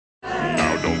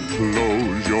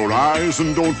Close your eyes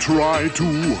and don't try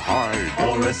to hide.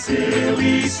 For a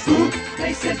silly spook,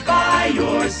 they sit by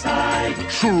your side.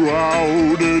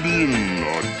 Shrouded in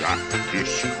a dark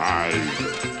disguise.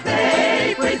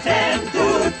 They pretend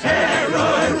to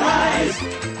terrorize.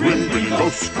 Grim green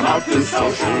ghosts come out to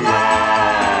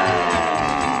socialize.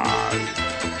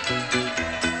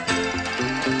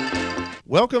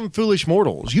 Welcome, foolish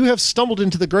mortals. You have stumbled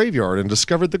into the graveyard and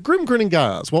discovered the Grim Grinning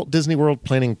Guys Walt Disney World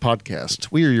Planning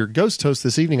Podcast. We are your ghost hosts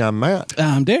this evening. I'm Matt.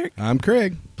 I'm Derek. I'm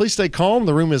Craig. Please stay calm.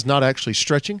 The room is not actually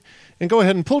stretching. And go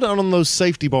ahead and pull down on those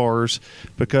safety bars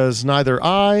because neither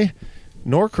I,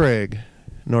 nor Craig,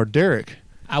 nor Derek,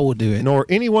 I will do it. nor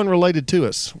anyone related to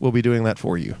us will be doing that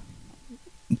for you.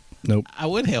 Nope. I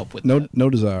would help with that. No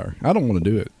desire. I don't want to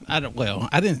do it. I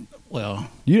didn't.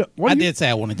 I did say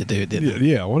I wanted to do it, didn't I?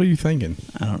 Yeah. What are you thinking?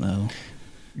 I don't know.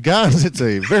 Guys, it's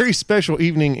a very special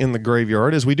evening in the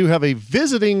graveyard as we do have a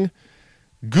visiting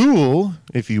ghoul,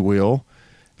 if you will.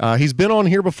 He's been on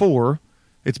here before.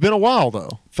 It's been a while,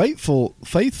 though. Faithful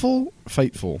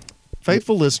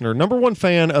Listener, number one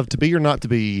fan of To Be or Not to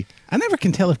Be. I never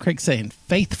can tell if Craig's saying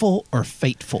faithful or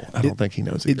fateful. I don't think he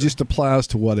knows It just applies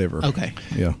to whatever. Okay.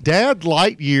 Yeah. Dad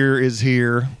Lightyear is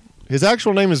here. His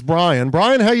actual name is Brian.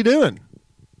 Brian, how you doing?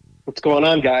 What's going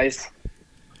on, guys?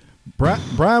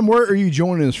 Brian, where are you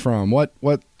joining us from? What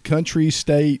country,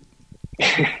 state,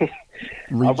 region?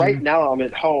 Right now I'm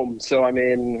at home, so I'm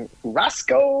in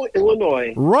Roscoe,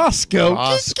 Illinois. Roscoe.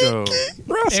 Roscoe.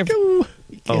 Roscoe.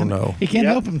 Oh, no. He can't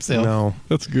help himself. No.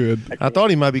 That's good. I thought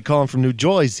he might be calling from New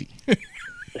Jersey.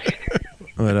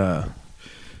 But,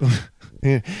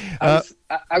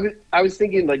 I was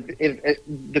thinking, like, if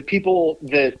the people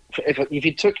that if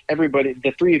you took everybody,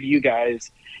 the three of you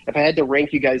guys, if I had to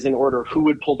rank you guys in order, who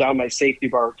would pull down my safety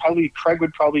bar? Probably Craig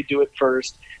would probably do it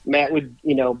first. Matt would,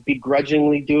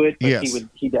 begrudgingly do it, but Yes.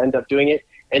 he'd end up doing it.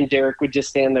 And Derek would just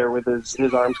stand there with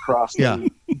his arms crossed,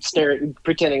 and staring,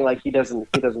 pretending like he doesn't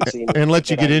see me, and let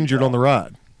you get injured on the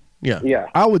ride. Yeah. Yeah.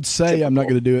 I would say I'm not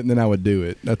going to do it, and then I would do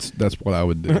it. That's what I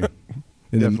would do.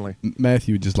 And Definitely. Then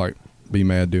Matthew would just be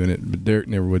mad doing it, but Derek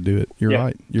never would do it. You're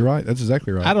right. You're right. That's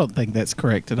exactly right. I don't think that's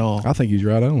correct at all. I think he's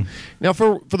right on. Now,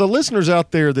 for the listeners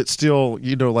out there that still,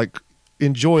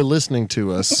 enjoy listening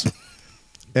to us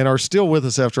and are still with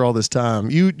us after all this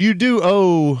time, you do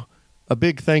owe a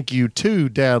big thank you to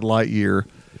Dad Lightyear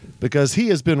because he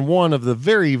has been one of the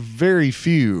very, very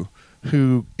few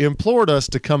who implored us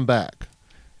to come back.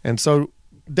 And so,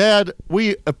 Dad,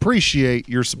 we appreciate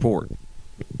your support.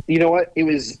 You know what? It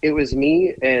was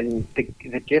me and the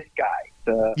gift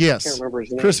guy. Yes. I can't remember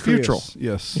his name. Chris Futrell.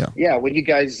 Yes. Yeah. Yeah, when you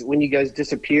guys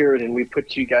disappeared and we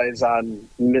put you guys on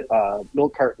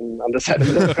milk carton on the side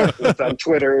of milk cartons on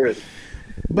Twitter. And,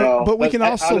 but we can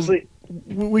also honestly,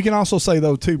 we can also say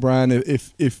though too, Brian,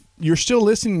 if you're still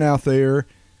listening out there,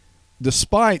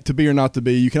 despite To Be or Not to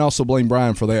Be, you can also blame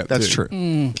Brian for that. That's too.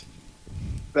 true.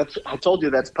 I told you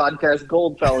that's podcast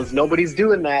gold, fellas. Nobody's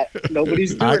doing that.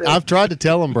 Nobody's doing it. I've tried to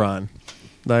tell him, Brian.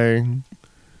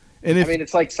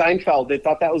 It's like Seinfeld. They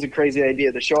thought that was a crazy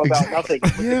idea. The show about nothing.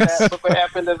 Look what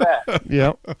happened to that.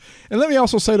 Yeah. And let me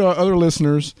also say to our other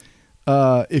listeners,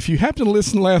 if you happened to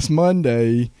listen last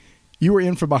Monday, you were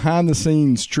in for behind the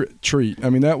scenes treat. I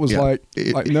mean, that was like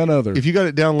none other. If you got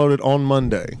it downloaded on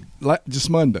Monday. Just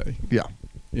Monday. Yeah.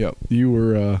 Yeah. You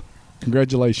were,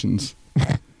 congratulations.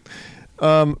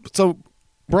 So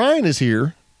Brian is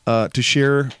here to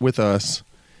share with us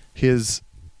his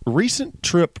recent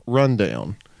trip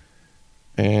rundown.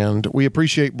 And we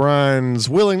appreciate Brian's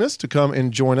willingness to come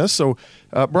and join us. So,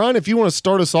 Brian, if you want to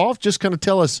start us off, just kind of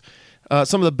tell us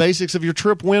some of the basics of your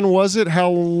trip. When was it?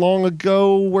 How long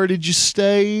ago? Where did you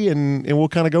stay? And we'll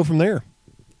kind of go from there.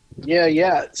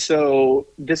 Yeah. So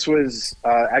this was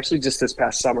actually just this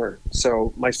past summer.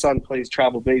 So my son plays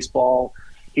travel baseball.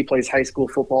 He plays high school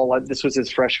football. This was his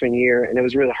freshman year, and it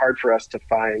was really hard for us to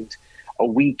find a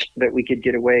week that we could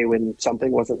get away when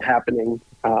something wasn't happening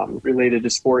related to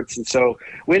sports. And so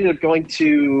we ended up going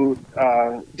to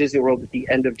Disney World at the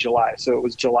end of July. So it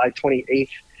was July 28th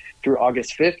through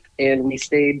August 5th, and we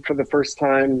stayed for the first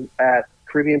time at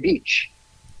Caribbean Beach.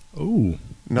 Oh,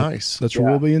 nice. That's where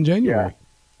we'll be in January.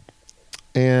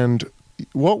 Yeah. And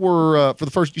what were, for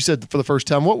the first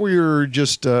time, what were your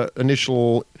just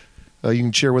initial you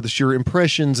can share with us your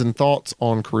impressions and thoughts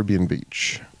on Caribbean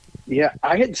Beach. Yeah,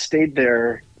 I had stayed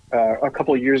there a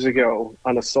couple of years ago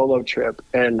on a solo trip,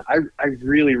 and I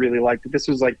really, really liked it. This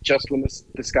was like just when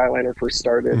the Skyliner first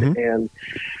started, and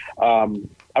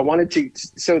I wanted to.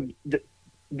 So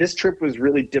this trip was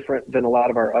really different than a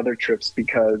lot of our other trips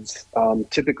because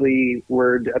typically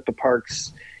we're at the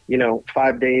parks,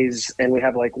 5 days, and we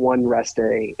have like one rest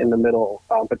day in the middle.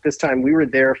 But this time we were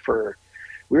there for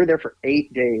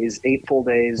 8 days, 8 full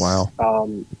days, wow.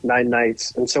 9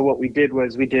 nights. And so what we did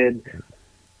was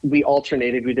we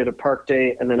alternated. We did a park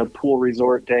day and then a pool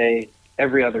resort day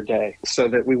every other day, so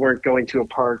that we weren't going to a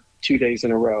park 2 days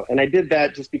in a row. And I did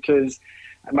that just because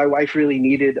my wife really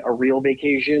needed a real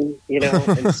vacation,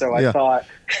 and so I thought,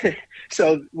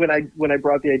 so when I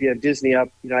brought the idea of Disney up,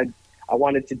 I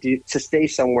wanted to stay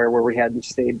somewhere where they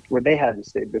hadn't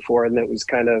stayed before. And that was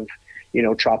kind of,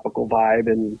 tropical vibe.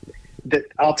 And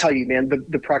I'll tell you, man,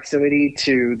 the proximity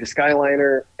to the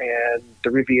Skyliner and the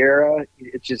Riviera,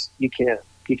 it just, you can't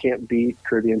beat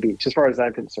Caribbean Beach as far as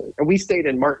I'm concerned. And we stayed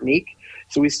in Martinique.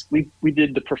 So we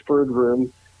did the preferred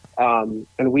room. And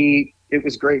it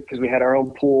was great because we had our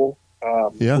own pool.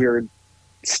 We were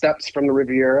steps from the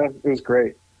Riviera. It was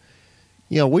great.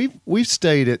 Yeah, we've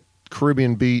stayed at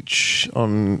Caribbean Beach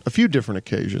on a few different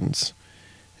occasions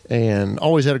and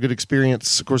always had a good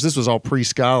experience. Of course, this was all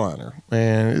pre-Skyliner,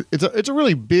 and it's a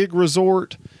really big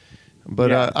resort,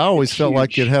 but I always felt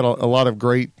like it had a lot of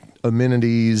great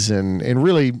amenities and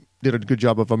really did a good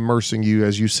job of immersing you,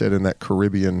 as you said, in that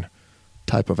Caribbean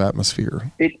type of atmosphere.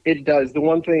 It does. The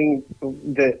one thing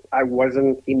that I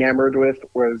wasn't enamored with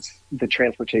was the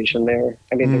transportation there.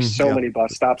 I mean, there's so many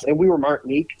bus stops, and we were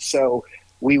Martinique, so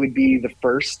we would be the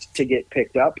first to get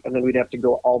picked up, and then we'd have to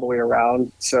go all the way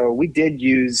around. So we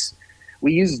used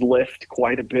Lyft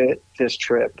quite a bit this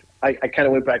trip. I kind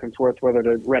of went back and forth whether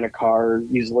to rent a car or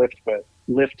use Lyft, but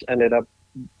Lyft ended up,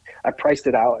 I priced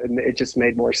it out and it just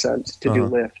made more sense to do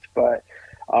Lyft. But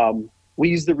we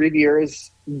used the Riviera's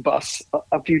bus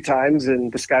a few times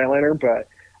and the Skyliner, but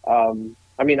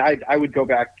I mean, I would go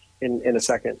back in a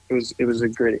second. It was a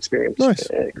great experience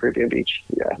at Caribbean Beach.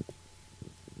 Yeah.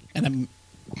 And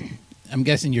I'm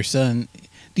guessing your son,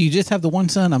 do you just have the one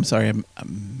son? I'm sorry, I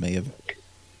may have.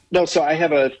 No, so I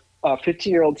have a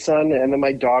 15-year-old son, and then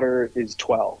my daughter is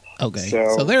 12. Okay,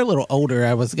 so they're a little older.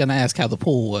 I was going to ask how the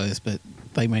pool was, but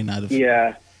they may not have.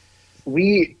 Yeah,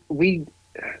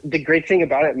 the great thing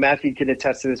about it, Matthew can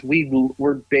attest to this.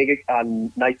 We're big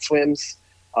on night swims,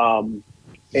 and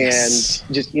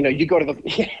just you go to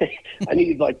the. I knew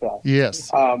you'd like that. Yes.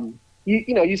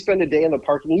 You spend a day in the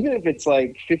park, and even if it's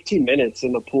like 15 minutes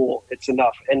in the pool, it's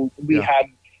enough. And we had,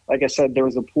 like I said, there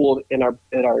was a pool in our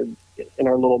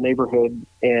little neighborhood,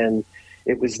 and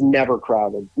it was never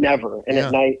crowded, never. And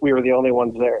at night, we were the only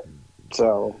ones there.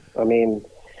 So, I mean,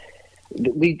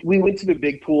 we went to the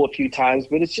big pool a few times,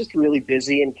 but it's just really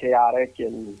busy and chaotic,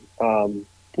 and a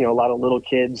lot of little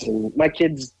kids. And my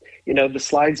kids, the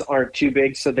slides aren't too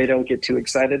big, so they don't get too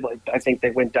excited. Like I think they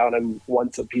went down them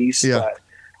once a piece. Yeah. But,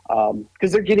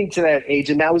 because they're getting to that age,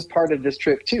 and that was part of this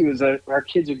trip too, is that our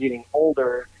kids are getting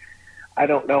older. I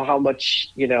don't know how much,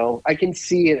 I can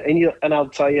see it, and I'll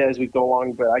tell you as we go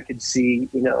along, but I could see,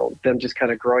 them just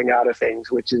kind of growing out of things,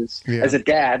 which is, as a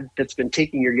dad that's been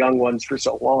taking your young ones for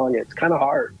so long, it's kind of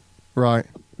hard. Right.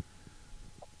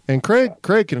 And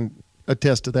Craig can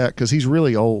attest to that because he's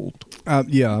really old.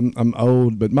 Yeah, I'm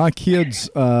old, but my kids,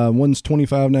 one's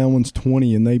 25 now, one's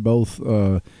 20, and they both,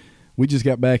 we just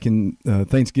got back in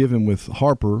Thanksgiving with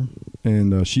Harper,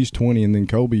 and she's 20, and then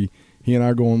Kobe, he and I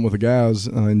are going with the guys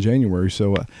in January.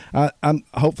 So I'm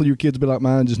hopefully your kids will be like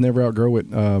mine, just never outgrow it.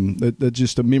 That's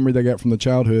just a memory they got from the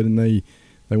childhood, and they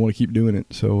want to keep doing it.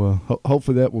 So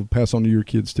hopefully that will pass on to your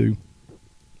kids too.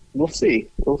 We'll see.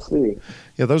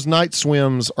 Yeah, those night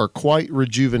swims are quite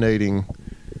rejuvenating.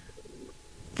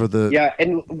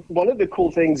 And one of the cool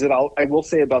things that I will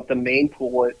say about the main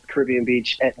pool at Caribbean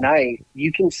Beach at night,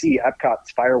 you can see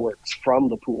Epcot's fireworks from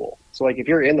the pool. So like if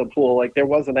you're in the pool, like there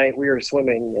was a night we were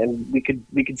swimming and we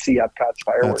could see Epcot's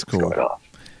fireworks going off.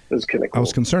 It was kind of cool. I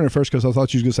was concerned at first because I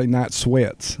thought you was going to say night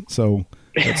sweats. So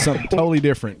it's something totally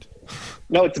different.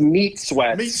 No, it's meat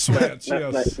sweats. Meat sweats,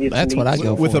 yes. That's what I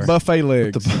go for. With a buffet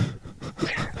legs.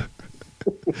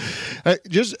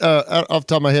 Just off the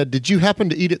top of my head, did you happen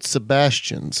to eat at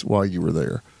Sebastian's while you were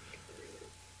there?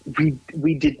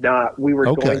 We did not. We were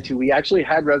going to. We actually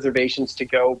had reservations to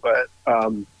go, but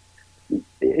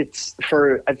it's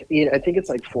for I think it's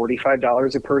like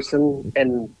 $45 a person,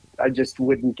 and I just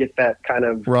wouldn't get that kind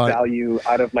of value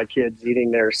out of my kids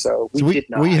eating there. So we did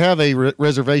not. We have a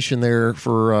reservation there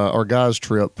for our guys'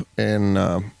 trip,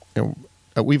 and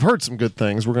we've heard some good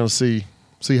things. We're going to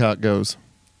see how it goes.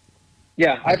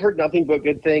 Yeah, I've heard nothing but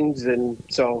good things, and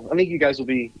so I think you guys you'll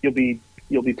be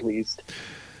pleased.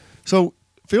 So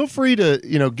feel free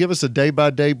to give us a day by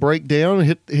day breakdown,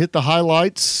 hit the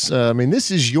highlights. I mean,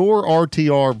 this is your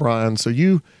RTR, Brian. So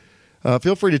you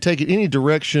feel free to take it any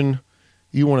direction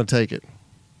you want to take it.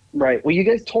 Right. Well, you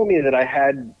guys told me that I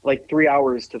had like 3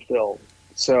 hours to film.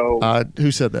 So who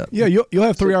said that? Yeah, you'll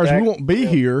have 3 hours. We won't be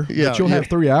here, but you'll have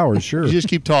 3 hours, sure. You just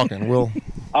keep talking. We'll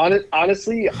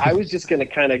honestly, I was just going to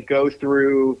kind of go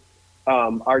through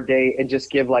our day and just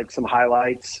give like some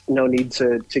highlights. No need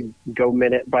to go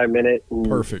minute by minute. And,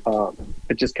 Perfect.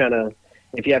 But just kind of,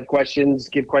 if you have questions,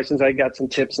 give questions. I got some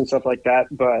tips and stuff like that.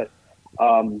 But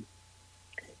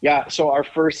yeah, so our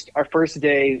first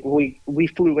day, we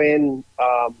flew in.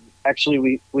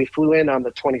 Actually, we flew in on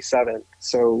the 27th,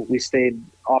 so we stayed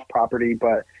off property.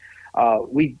 But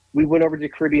we went over to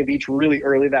Caribbean Beach really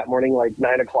early that morning, like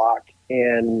 9 o'clock,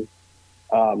 and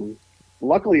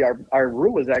luckily our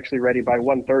room was actually ready by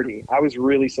 1:30. I was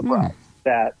really surprised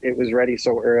that it was ready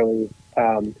so early.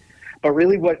 But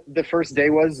really, what the first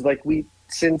day was like,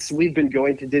 since we've been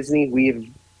going to Disney, we've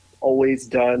always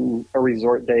done a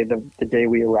resort day the day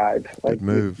we arrive. Like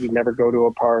we never go to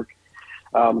a park.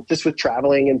 Just with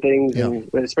traveling and things,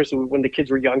 and especially when the kids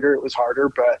were younger, it was harder.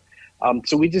 But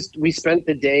so we spent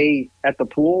the day at the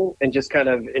pool and just kind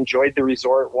of enjoyed the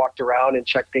resort, walked around and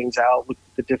checked things out, looked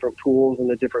at the different pools and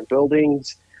the different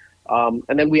buildings. And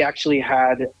then we actually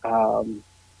had,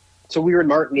 so we were in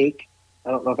Martinique. I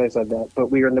don't know if I said that,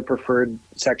 but we were in the preferred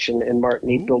section in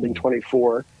Martinique, building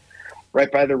 24,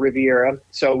 right by the Riviera.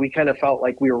 So we kind of felt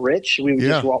like we were rich. We would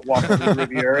just walk over the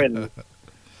Riviera and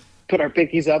put our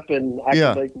pinkies up and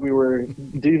act like we were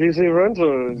DVC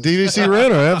renters. DVC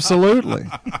renter, absolutely.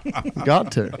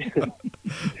 Got to.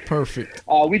 Perfect.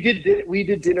 We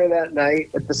did dinner that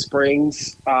night at the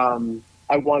Springs.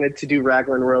 I wanted to do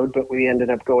Raglan Road, but we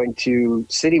ended up going to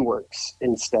CityWorks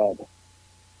instead.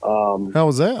 How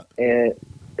was that? And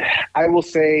I will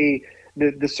say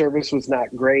the service was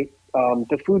not great.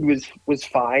 The food was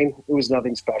fine. It was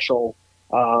nothing special.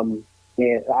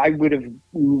 And I would have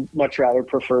much rather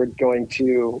preferred going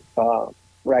to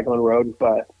Raglan Road,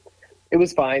 but it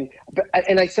was fine.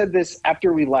 And I said this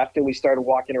after we left and we started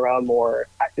walking around more.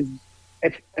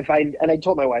 I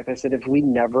told my wife, I said, if we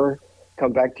never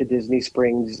come back to Disney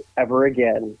Springs ever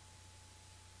again,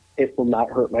 it will not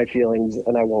hurt my feelings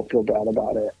and I won't feel bad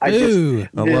about it. I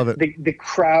love it. The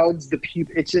crowds, the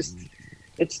people, it's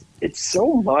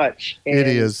so much. And, it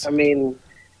is. I mean,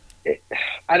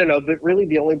 I don't know, but really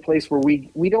the only place where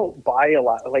we don't buy a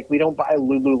lot, like we don't buy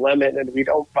Lululemon and we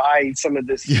don't buy some of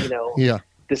this,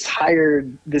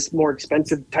 this more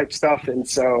expensive type stuff. And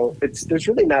so there's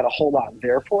really not a whole lot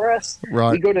there for us.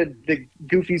 Right. We go to the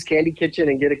Goofy's Candy Kitchen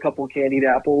and get a couple candied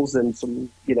apples and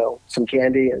some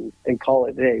candy and call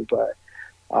it a day. But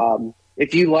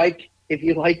if you like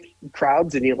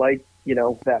crowds and you like,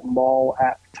 that mall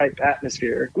type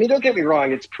atmosphere. I mean, don't get me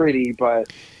wrong, it's pretty,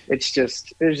 but there's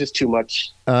just too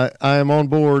much. I am on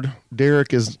board.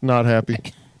 Derek is not happy.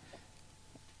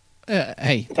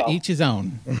 Hey, each his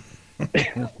own.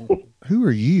 Who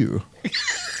are you?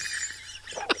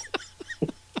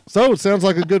 So it sounds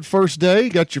like a good first day.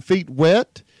 Got your feet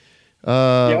wet.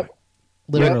 Yep.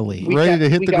 Literally. Ready to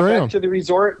hit the ground. We got back to the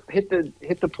resort, hit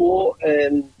the pool,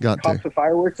 and caught the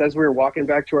fireworks. As we were walking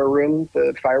back to our room,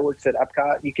 the fireworks at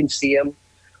Epcot, you can see them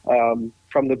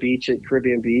from the beach at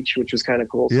Caribbean Beach, which was kind of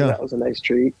cool. So that was a nice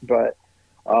treat. But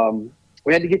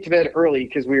we had to get to bed early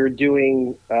because we were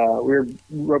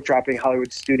rope dropping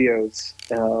Hollywood Studios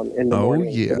in the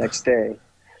morning the next day.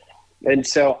 And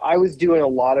so I was doing a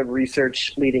lot of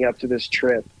research leading up to this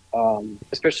trip.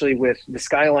 Especially with the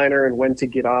Skyliner and when to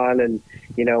get on and,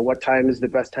 what time is the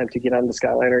best time to get on the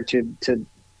Skyliner to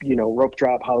rope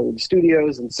drop Hollywood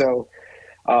Studios. And so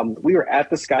we were at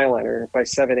the Skyliner by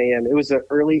 7 a.m. It was an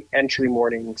early entry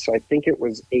morning, so I think it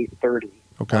was 8:30.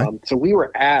 Okay. So we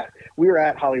were at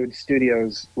Hollywood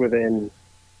Studios within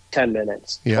 10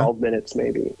 minutes, 12 minutes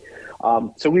maybe.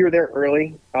 So we were there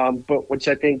early, but which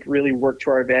I think really worked to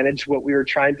our advantage. What we were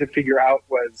trying to figure out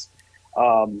was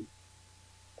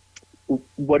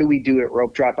what do we do at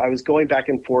rope drop? I was going back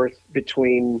and forth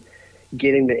between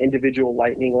getting the individual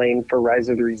lightning lane for Rise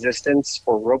of the Resistance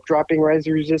or rope dropping Rise of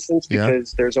the Resistance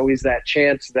because there's always that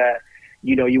chance that,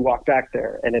 you walk back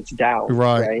there and it's down.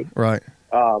 Right.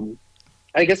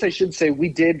 I guess I should say we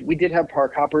did have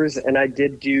park hoppers and I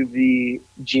did do the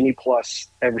Genie Plus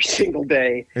every single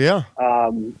day. Yeah.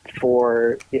 And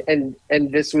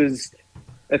this was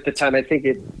at the time, I think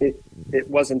it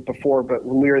wasn't before, but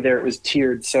when we were there, it was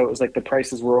tiered. So it was like the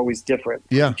prices were always different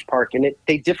for each park. And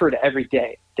they differed every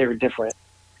day. They were different.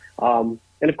 And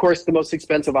of course, the most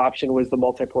expensive option was the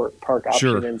multi-park option.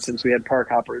 Sure. And since we had park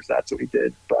hoppers, that's what we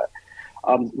did. But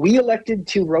we elected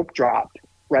to rope drop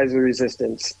Rise of the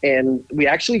Resistance. And they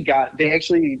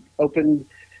actually opened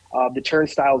the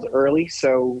turnstiles early.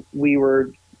 So we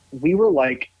were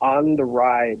like on the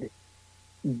ride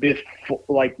before,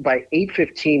 like by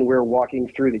 8:15, we were walking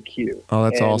through the queue. Oh,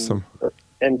 that's awesome.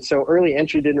 And so early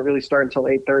entry didn't really start until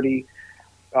 8:30.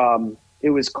 It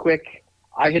was quick.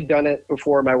 I had done it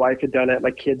before. My wife had done it.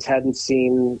 My kids hadn't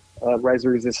seen Rise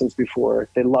of Resistance before.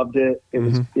 They loved it.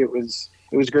 It was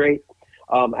great.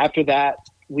 After that,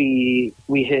 we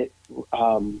hit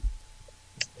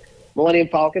Millennium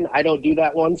Falcon. I don't do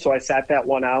that one, so I sat that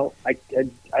one out.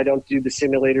 I don't do the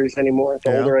simulators anymore.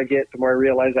 The older I get, the more I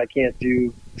realize I can't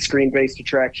do screen-based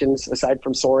attractions aside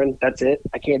from Soarin'. That's it.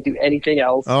 I can't do anything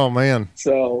else. Oh man.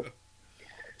 So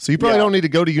you probably don't need to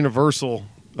go to Universal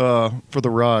for the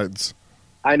rides.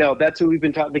 I know, that's what we've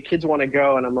been talking. The kids want to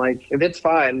go, and I'm like, if it's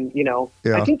fine, you know.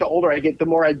 Yeah. I think the older I get, the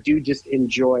more I do just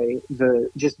enjoy the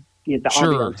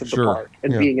ambiance of the park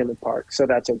and being in the park. So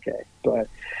that's okay. But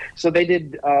so they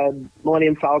did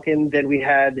Millennium Falcon. Then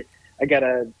I got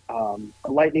a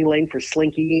lightning lane for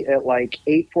Slinky at like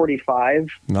 8:45.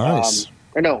 Nice.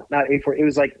 Or no, not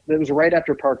 8:40. It was right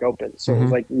after park opened, so it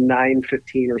was like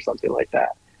 9:15 or something like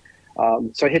that.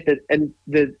 So I hit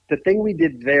the thing we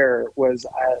did there was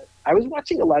I was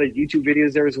watching a lot of YouTube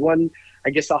videos. There was one, I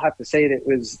guess I'll have to say it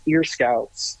was Ear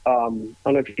Scouts. I don't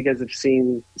know if you guys have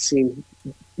seen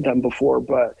them before,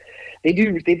 but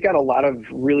they've got a lot of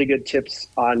really good tips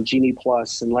on Genie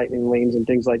Plus and Lightning Lanes and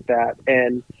things like that.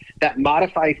 And that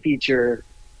modify feature,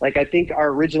 like I think our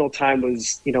original time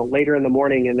was, later in the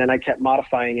morning, and then I kept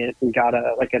modifying it and got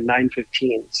a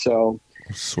 9:15. So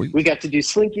sweet. We got to do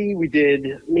Slinky. We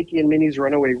did Mickey and Minnie's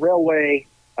Runaway Railway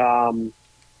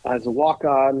as a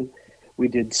walk-on. We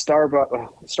did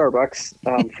Starbucks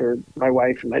for my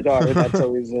wife and my daughter. That's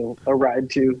always a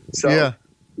ride too. So yeah.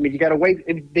 I mean, you got to wait.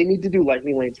 They need to do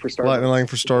lightning lanes for Starbucks. Lightning lane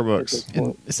for Starbucks.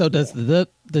 And so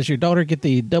does your daughter get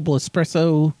the double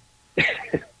espresso?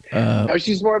 No,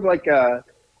 she's more of like the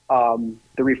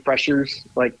refreshers,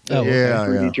 like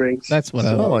fruity drinks. That's what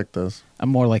I like those. I'm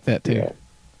more like that too. Yeah.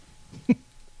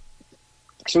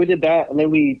 So we did that, and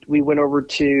then we went over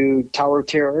to Tower of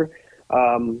Terror.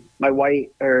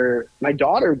 My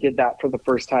daughter did that for the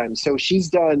first time. So she's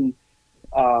done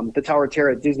the Tower of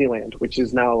Terror at Disneyland, which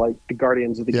is now like the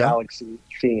Guardians of the Galaxy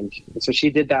themed. And so she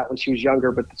did that when she was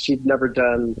younger, but she'd never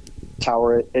done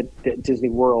Tower at Disney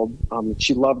World.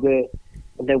 She loved it.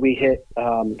 And then we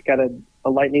got a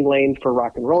lightning lane for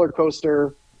Rock and Roller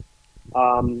Coaster,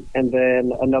 and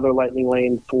then another lightning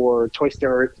lane for Toy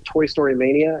Story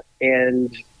Mania,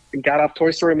 and got off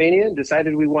Toy Story Mania and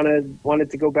decided we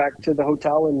wanted to go back to the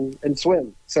hotel and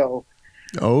swim. So,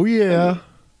 oh yeah,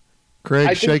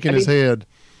 Craig's shaking his head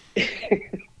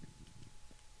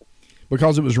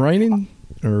because it was raining,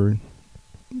 or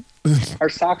our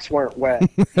socks weren't wet.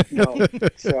 No,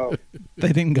 so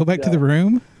they didn't go back to the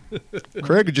room.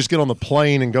 Craig could just get on the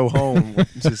plane and go home.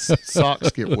 His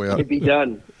socks get wet. It'd be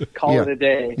done. Call it a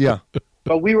day. Yeah.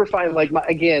 But we were fine.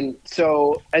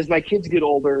 So as my kids get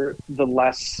older, the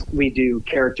less we do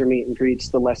character meet and greets,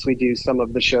 the less we do some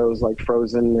of the shows like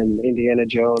Frozen and Indiana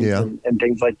Jones and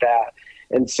things like that.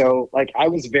 And so, I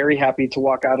was very happy to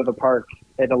walk out of the park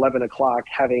at 11 o'clock,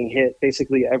 having hit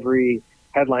basically every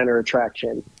headliner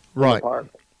attraction in the park.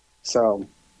 So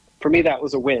for me, that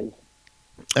was a win.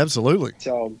 Absolutely.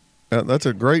 So that's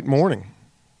a great morning.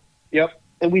 Yep.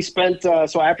 And we spent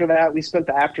so after that we spent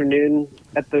the afternoon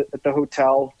at the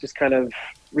hotel, just kind of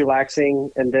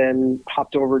relaxing, and then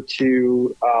hopped over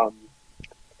to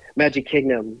Magic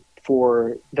Kingdom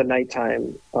for the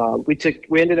nighttime. We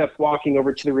ended up walking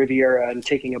over to the Riviera and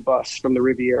taking a bus from the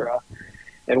Riviera,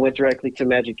 and went directly to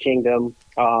Magic Kingdom.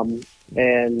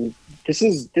 And this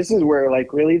is where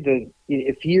really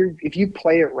if you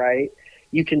play it right,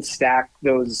 you can stack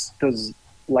those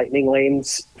lightning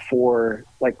lanes for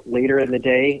later in the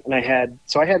day. And I had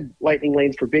lightning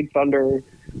lanes for Big Thunder,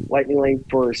 lightning lane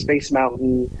for Space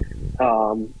Mountain,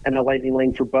 and a lightning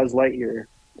lane for Buzz Lightyear.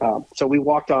 So we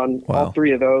walked on all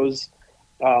three of those.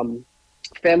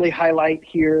 Family highlight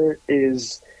here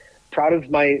is proud of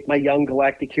my young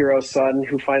Galactic Hero son,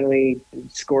 who finally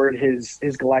scored his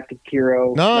Galactic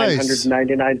Hero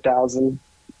 999,000.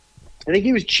 I think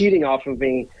he was cheating off of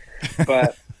me,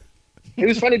 but it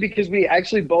was funny because we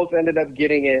actually both ended up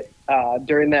getting it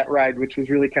during that ride, which was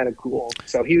really kind of cool.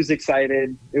 So he was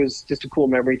excited. It was just a cool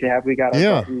memory to have. We got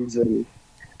our buttons, and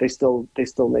they still do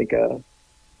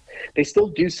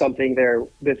something there.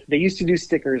 They used to do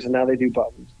stickers, and now they do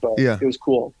buttons. But it was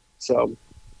cool. So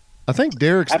I think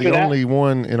Derek's the only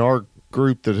one in our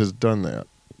group that has done that.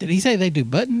 Did he say they do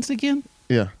buttons again?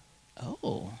 Yeah.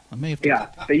 Oh, I may have to. Yeah,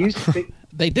 they used to.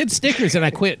 They did stickers, and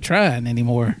I quit trying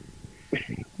anymore.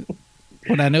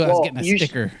 When I knew I was getting a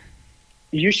sticker.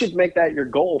 you should make that your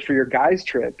goal for your guys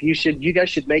trip. You guys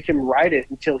should make him ride it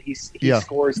until he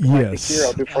scores Galactic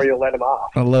Hero before you let him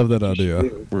off. I love that idea.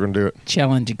 We're gonna do it.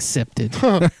 Challenge accepted.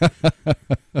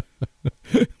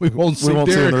 We won't see him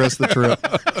Derek. the rest of the trip.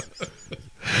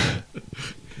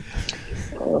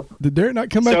 Did Derek not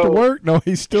come back to work? No,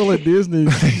 he's still at Disney.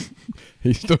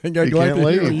 He still ain't got Galactic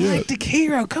Hero yet. Galactic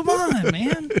Hero, come on,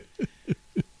 man.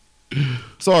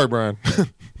 Sorry, Brian.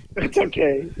 It's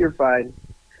okay. You're fine.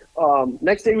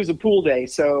 Next day was a pool day.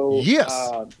 So,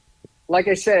 yes. Like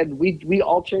I said, we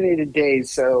alternated days.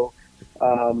 So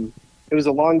it was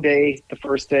a long day the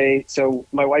first day. So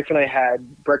my wife and I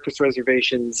had breakfast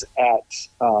reservations at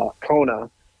Kona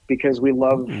because we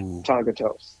love Tonga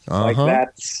toast. Like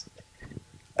that's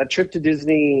a trip to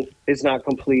Disney is not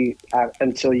complete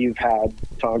until you've had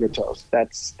Tonga toast.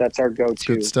 That's our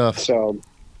go-to. Good stuff. So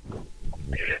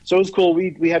it was cool.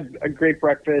 We had a great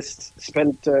breakfast.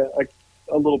 Spent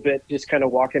a little bit just kind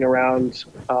of walking around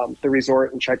the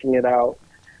resort and checking it out,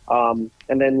 and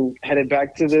then headed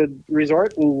back to the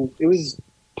resort, and it was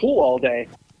pool all day.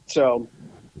 So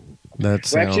we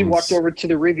actually walked over to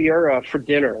the Riviera for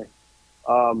dinner.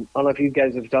 I don't know if you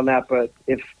guys have done that, but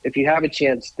if you have a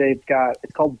chance,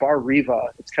 it's called Bar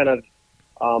Riva. It's kind of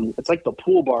it's like the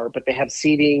pool bar, but they have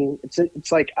seating.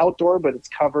 It's like outdoor, but it's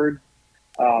covered.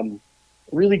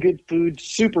 Really good food,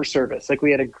 super service. Like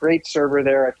we had a great server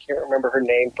there. I can't remember her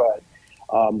name, but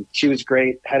she was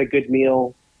great. Had a good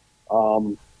meal,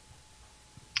 and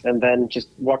then just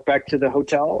walked back to the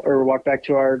hotel or walked back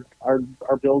to our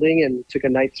building and took a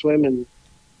night swim and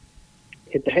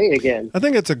hit the hay again. I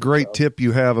think it's a great tip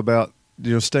you have about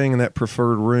staying in that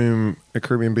preferred room at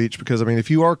Caribbean Beach, because I mean,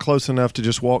 if you are close enough to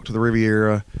just walk to the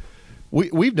Riviera,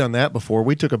 we've done that before.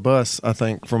 We took a bus, I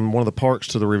think, from one of the parks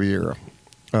to the Riviera.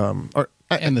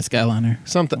 And the Skyliner.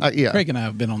 Something, yeah. Craig and I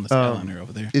have been on the Skyliner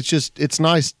over there. It's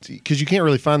nice because you can't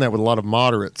really find that with a lot of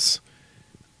moderates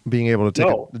being able to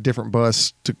take a different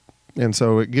bus and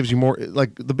so it gives you more,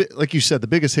 like you said, the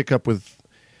biggest hiccup with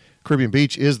Caribbean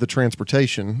Beach is the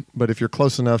transportation, but if you're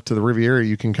close enough to the Riviera,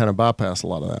 you can kind of bypass a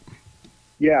lot of that.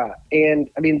 Yeah, and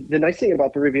I mean, the nice thing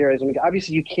about the Riviera is,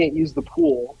 obviously you can't use the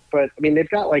pool, but I mean, they've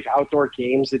got like outdoor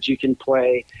games that you can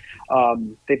play.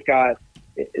 They've got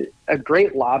a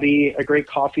great lobby, a great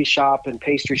coffee shop and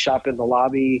pastry shop in the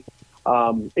lobby.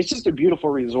 It's just a beautiful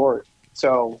resort.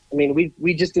 So, I mean,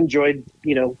 we just enjoyed,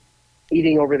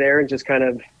 eating over there and just kind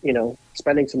of,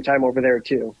 spending some time over there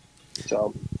too.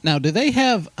 So now, do they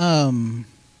have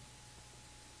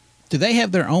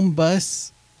their own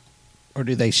bus, or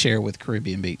do they share with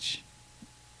Caribbean Beach?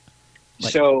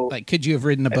 Could you have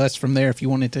ridden a bus from there if you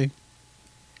wanted to?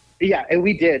 Yeah, and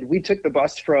we did. We took the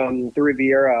bus from the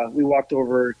Riviera. We walked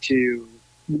over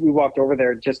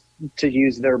there just to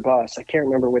use their bus. I can't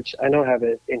remember which. I don't have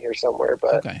it in here somewhere,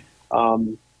 but okay.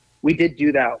 We did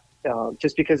do that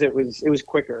just because it was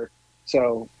quicker.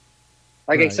 So,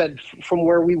 like I said, from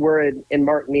where we were in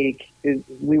Martinique,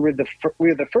 we were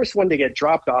the first one to get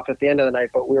dropped off at the end of the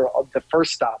night, but we were the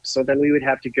first stop. So then we would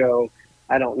have to go.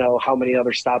 I don't know how many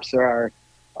other stops there are.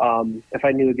 If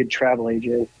I knew a good travel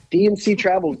agent. DNC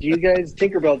Travel, do you guys,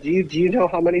 Tinkerbell, do you know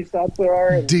how many stops there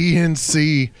are?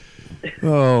 DNC.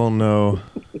 Oh, no.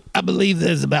 I believe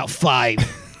there's about 5.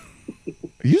 It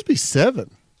used to be 7.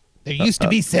 There used to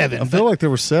be 7. I feel like there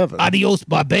were 7. Adios,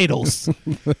 Barbados.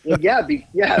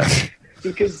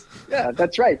 Because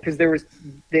that's right. Because that's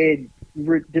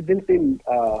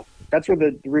where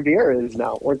the Riviera is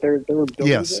now. Weren't there were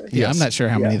buildings there? Yeah, I'm not sure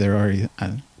how many there are.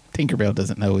 Tinkerbell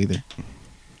doesn't know either.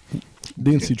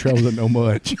 DNC Travel doesn't know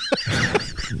much.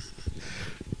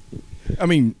 I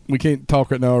mean, we can't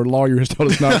talk right now. Our lawyer has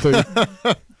told us not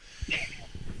to.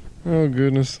 Oh,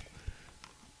 goodness.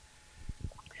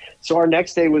 So our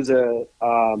next day was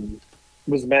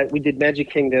we did Magic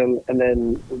Kingdom, and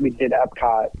then we did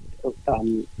Epcot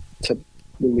when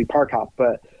we park hop.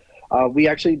 But we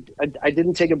actually, I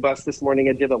didn't take a bus this morning.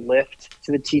 I did a lift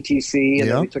to the TTC,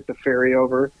 and then we took the ferry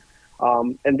over.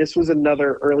 And this was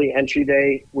another early entry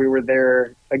day. We were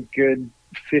there a good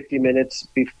 50 minutes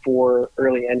before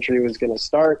early entry was going to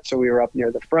start. So we were up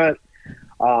near the front.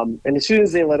 And as soon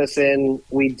as they let us in,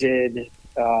 we did,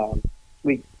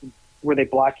 where they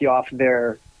block you off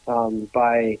there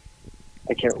by,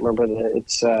 I can't remember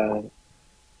it's the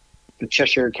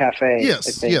Cheshire Cafe. Yes,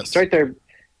 I think. yes. It's right there.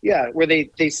 Yeah, where they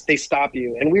stop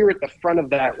you. And we were at the front of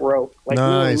that rope. Like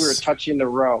nice. we were touching the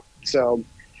rope. So,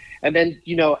 and then,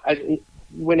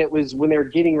 when they were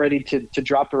getting ready to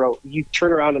drop the rope, you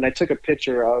turn around and I took a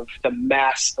picture of the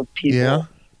mass of people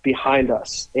behind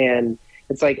us. And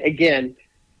it's like, again,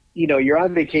 you're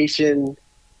on vacation.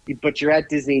 but you're at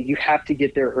Disney. You have to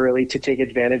get there early to take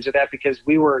advantage of that, because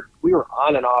we were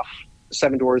on and off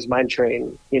Seven Dwarfs Mine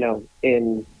Train,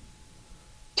 in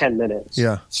 10 minutes.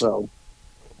 Yeah. So,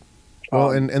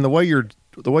 well, and the way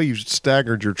you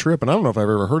staggered your trip, and I don't know if I've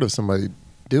ever heard of somebody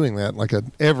doing that, like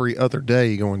every other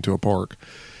day going to a park.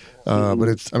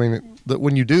 But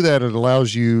when you do that, it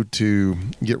allows you to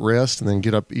get rest and then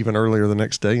get up even earlier the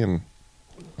next day and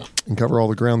cover all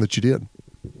the ground that you did.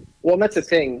 Well, and that's the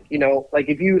thing, like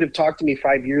if you would have talked to me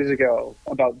 5 years ago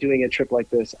about doing a trip like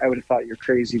this, I would have thought you're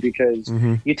crazy, because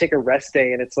you take a rest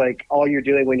day and it's like all you're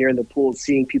doing when you're in the pool is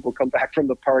seeing people come back from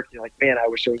the park. You're like, man, I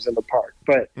wish I was in the park.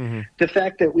 But the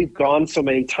fact that we've gone so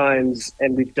many times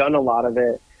and we've done a lot of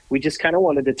it, we just kind of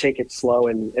wanted to take it slow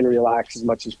and relax as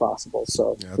much as possible.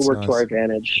 So it worked to our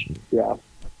advantage. Yeah.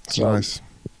 It's nice.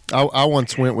 I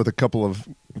once went with a couple of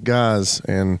guys,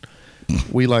 and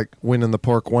we went in the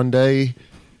park one day,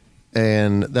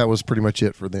 and that was pretty much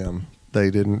it for them.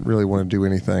 They didn't really want to do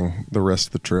anything the rest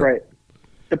of the trip. Right.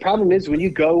 The problem is when you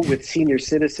go with senior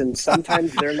citizens,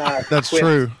 sometimes they're not. That's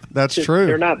true.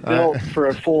 They're not built for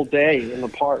a full day in the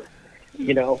park.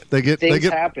 They get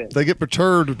happen. They get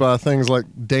perturbed by things like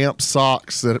damp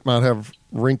socks that might have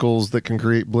wrinkles that can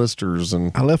create blisters.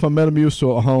 And I left my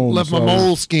Metamucil at home. My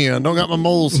mole skin. Don't got my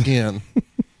mole skin.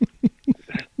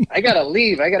 I gotta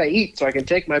leave. I gotta eat so I can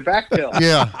take my back pill.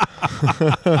 Yeah.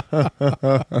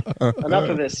 Enough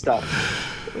of this stuff.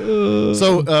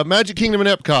 So, Magic Kingdom and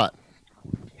Epcot.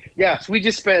 Yeah, so we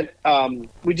just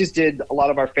did a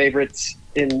lot of our favorites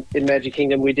in Magic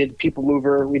Kingdom. We did People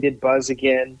Mover. We did Buzz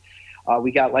again.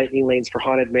 We got Lightning Lanes for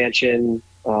Haunted Mansion,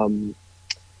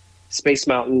 Space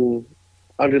Mountain,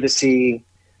 Under the Sea.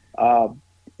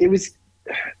 This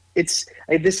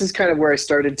is kind of where I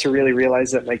started to really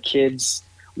realize that my kids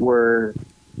were,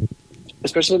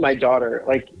 especially my daughter,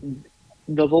 like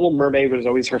The Little Mermaid was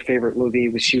always her favorite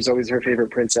movie. She was always her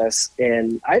favorite princess.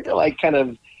 And I had to kind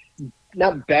of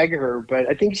not beg her, but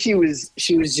I think she was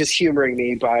just humoring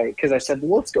me because I said,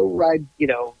 well, let's go ride,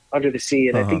 Under the Sea.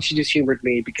 And I think she just humored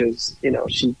me because,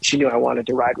 she knew I wanted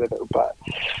to ride with her, but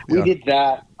we did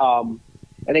that.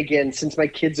 And again, since my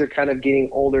kids are kind of getting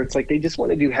older, it's like they just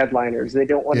want to do headliners. They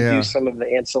don't want to do some of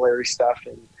the ancillary stuff.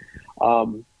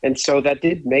 And so that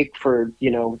did make for,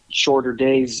 shorter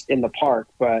days in the park.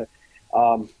 But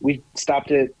we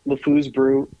stopped at LeFou's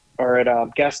Brew, or at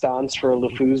Gaston's for a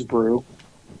LeFou's Brew.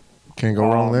 Can't go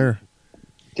wrong there.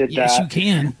 Yes, you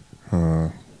can.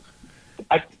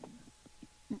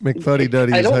 McFuddy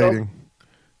Duddy is hating.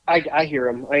 I hear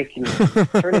him. I can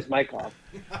turn his mic off.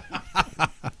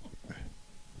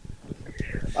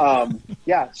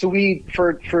 So we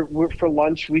for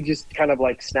lunch we just kind of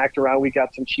snacked around. We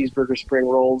got some cheeseburger spring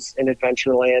rolls in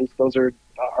Adventureland. Those are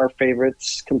our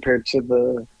favorites compared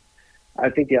to I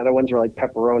think the other ones were like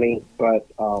pepperoni, but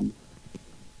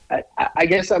I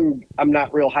guess I'm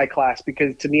not real high class,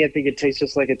 because to me I think it tastes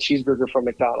just like a cheeseburger from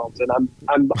McDonald's, and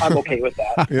I'm okay with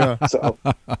that. Yeah. So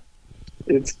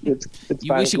it's you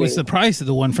fine wish it was the price of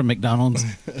the one from McDonald's.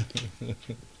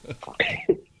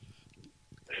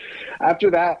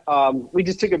 After that, we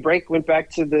just took a break, went back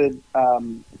to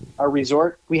our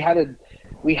resort. We had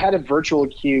a virtual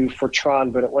queue for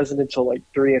Tron, but it wasn't until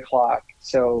 3:00.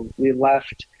 So we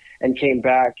left and came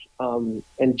back and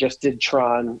just did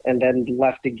Tron, and then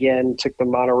left again, took the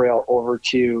monorail over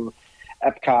to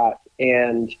Epcot,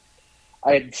 and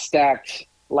I had stacked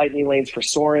Lightning Lanes for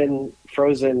Soarin',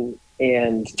 Frozen,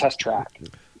 and Test Track.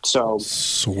 So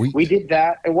sweet. We did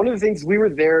that. And one of the things, we were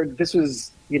there, this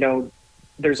was,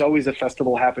 there's always a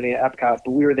festival happening at Epcot,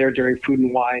 but we were there during Food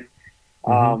and Wine.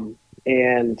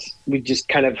 And we just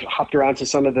kind of hopped around to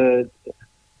some of the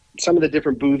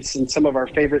different booths, and some of our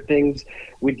favorite things.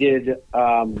 We did,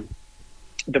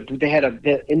 they had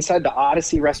inside the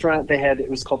Odyssey restaurant, it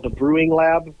was called the Brewing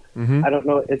Lab. I don't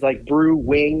know. It's like brew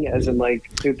wing, as in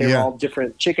they're all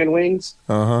different chicken wings.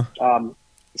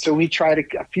 So we tried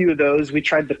a few of those. We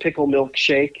tried the pickle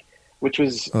milkshake, which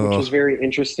was very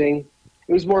interesting.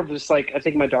 It was more of just I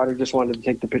think my daughter just wanted to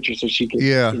take the picture so she could,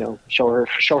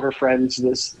 show her friends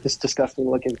this disgusting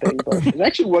looking thing. But it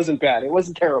actually wasn't bad. It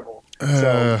wasn't terrible.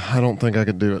 So, I don't think I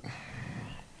could do it.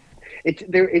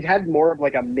 It had more of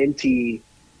a minty,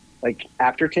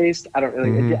 aftertaste. I don't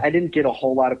really. I didn't get a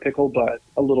whole lot of pickle, but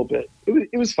a little bit.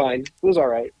 It was fine. It was all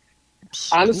right.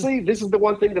 Honestly, this is the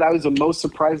one thing that I was the most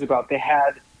surprised about. They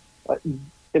had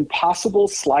Impossible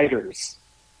sliders,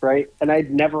 right? And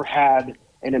I'd never had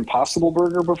an Impossible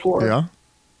burger before. Yeah.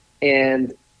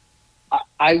 And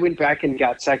I went back and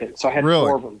got second. So I had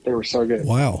 4 of them. They were so good.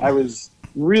 Wow. I was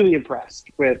really impressed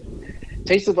with.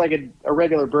 Tasted like a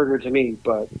regular burger to me,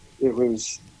 but it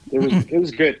was good.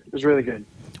 It was really good.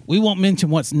 We won't mention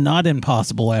what's not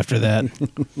impossible after that.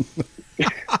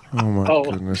 Oh my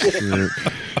goodness, Derek.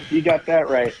 You got that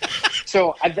right.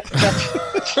 So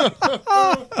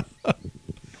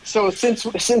so since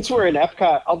we're in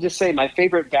Epcot, I'll just say my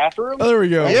favorite bathroom. Oh, there we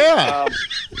go. Yeah.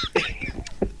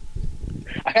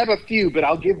 I have a few, but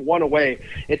I'll give one away.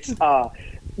 It's at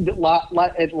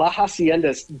La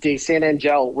Hacienda de San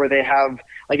Angel, where they have,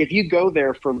 like, if you go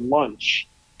there for lunch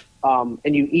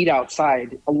and you eat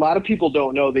outside, a lot of people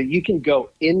don't know that you can go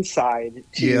inside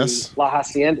to La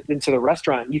Hacienda, into the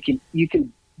restaurant. You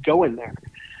can go in there.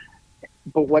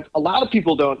 But what a lot of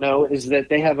people don't know is that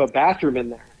they have a bathroom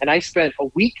in there. And I spent a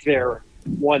week there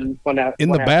one in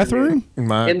the bathroom?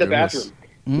 In the bathroom.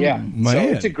 Yeah. Man. So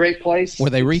it's a great place. Were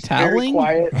they It's very retoweling?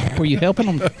 quiet. Were you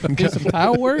helping them do some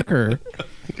tile work, or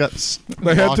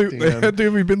They had to have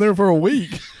been there for a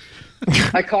week.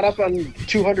 I caught up on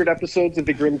 200 episodes of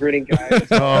the Grim Grinning Guys.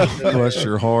 Oh, bless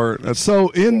your heart. That's So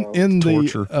in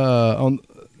torture. the on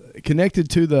connected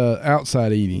to the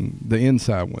outside eating, the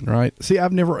inside one, right? See,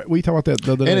 we talked about that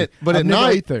the other day. but I've at never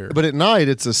night, ate there. but at night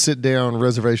it's a sit down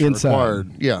reservation Inside.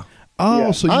 required. Yeah, Oh,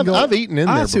 Yeah. so you can go, I've eaten in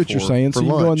there I see what you're before saying. for So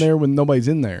you can go in lunch. there when nobody's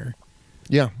in there.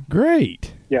 yeah.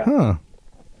 Great. Yeah. Huh.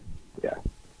 Yeah.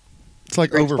 It's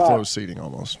like Great overflow spot. seating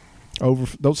almost.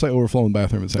 Don't say overflowing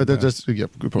bathroom. At the same time. Yeah,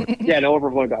 good point. Yeah, no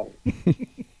overflow about it.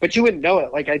 But you wouldn't know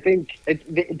it. Like, I think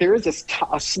there is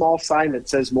a small sign that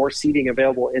says more seating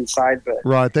available inside, but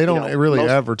Right, they don't really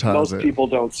advertise most it. people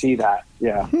don't see that.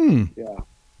 Yeah. Yeah.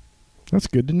 That's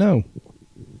good to know.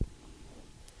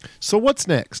 So what's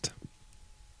next?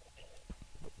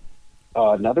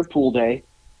 Another pool day,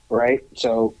 right?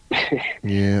 So,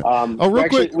 Yeah. real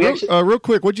Real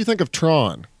quick. What'd you think of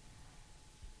Tron?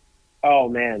 oh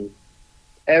man,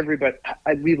 everybody,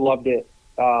 we loved it.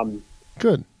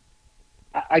 Good.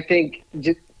 I think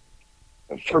just,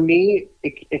 for me,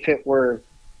 if it were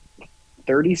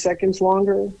 30 seconds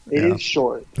longer, it Yeah. is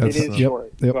short. That's- it is yep,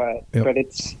 short, yep, but yep. but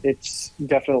it's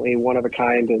definitely one of a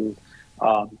kind, and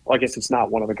well, I guess it's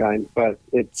not one of a kind, but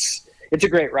it's a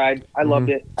great ride. I loved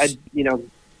it. I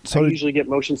So usually get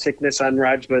motion sickness on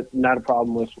rides, but not a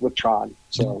problem with Tron.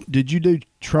 So did you do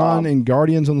Tron and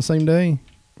Guardians on the same day?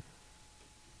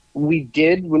 we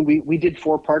did when we did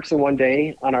 4 parks in one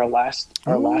day on our last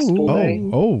full day.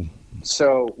 Oh,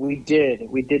 So we did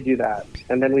do that,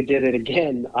 and then we did it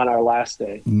again on our last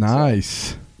day.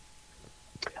 nice.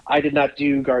 I did not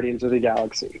do Guardians of the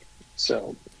Galaxy,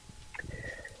 so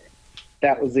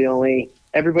that was the only.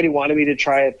 Everybody wanted me to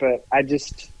try it, but I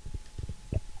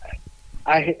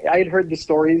had heard the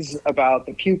stories about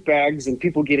the puke bags and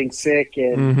people getting sick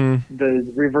and the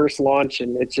reverse launch,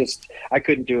 and I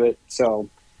couldn't do it. So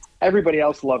everybody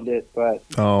else loved it, but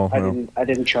I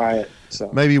didn't try it. So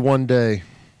Maybe one day.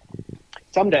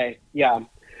 someday, yeah.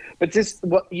 But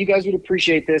what you guys would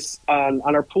appreciate this on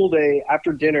our pool day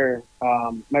after dinner.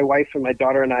 My wife and my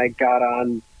daughter and I got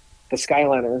on the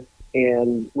Skyliner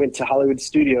and went to Hollywood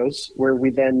Studios, where we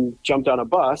then jumped on a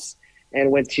bus and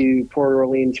went to Port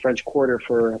Orleans French Quarter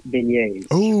for beignets.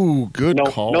 Oh, good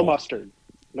call. No mustard.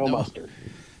 No mustard.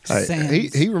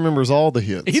 He remembers all the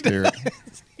hits. Derek.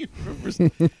 he remembers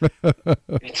Deep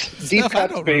stuff I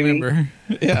cuts, don't baby. remember.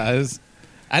 Yeah,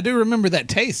 I do remember that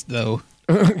taste, though.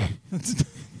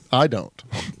 I don't.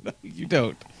 You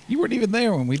don't. You weren't even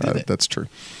there when we did it. That's true.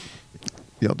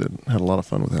 Y'all had a lot of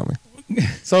fun without me.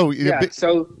 So, Yeah.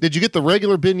 So did you get the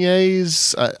regular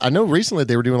beignets? I know recently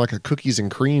they were doing like a cookies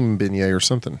and cream beignet or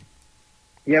something.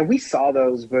 yeah, we saw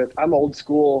those, but I'm old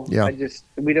school. Yeah.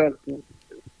 We don't.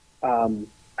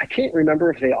 I can't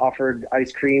remember if they offered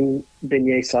ice cream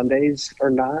beignet sundaes or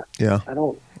not. Yeah. I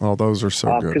don't. Oh, those are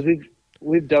so Because good.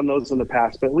 we've done those in the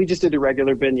past, but we just did the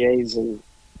regular beignets, and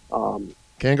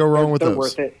Can't go wrong with they're those.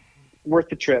 worth it. Worth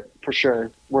the trip for sure.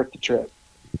 Worth the trip.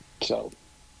 So,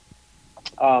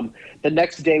 the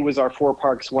next day was our 4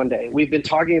 parks one day. We've been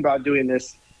talking about doing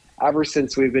this ever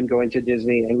since we've been going to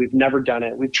Disney, and we've never done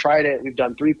it. We've tried it. We've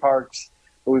done 3 parks,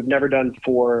 but we've never done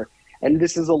 4. And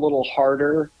this is a little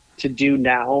harder to do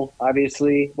now,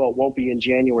 obviously. Well, it won't be in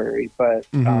January, but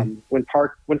when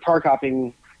park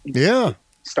hopping Yeah.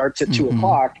 starts at 2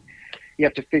 o'clock, you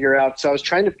have to figure out. So I was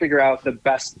trying to figure out the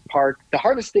best park. The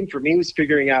hardest thing for me was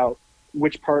figuring out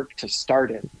which park to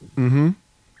start in. Mm-hmm.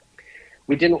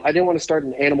 I didn't want to start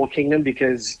in Animal Kingdom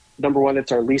because, number one,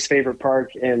 it's our least favorite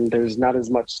park and there's not as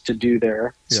much to do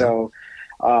there. Yeah. So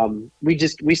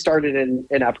we started in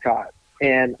Epcot,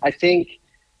 and I think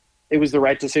it was the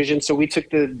right decision. So we took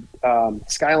the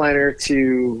Skyliner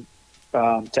to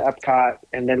Epcot,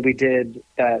 and then we did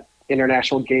that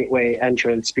International Gateway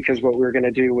entrance because what we were going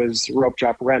to do was rope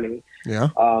drop Remy Yeah.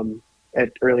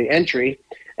 at early entry.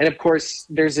 And of course,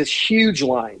 there's this huge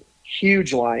line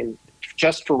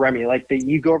just for Remy. Like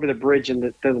you go over the bridge,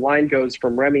 and the line goes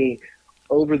from Remy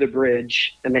over the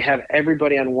bridge, and they have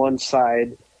everybody on one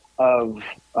side of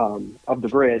the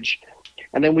bridge.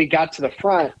 And then we got to the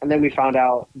front, and then we found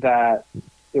out that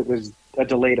it was a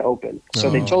delayed open. So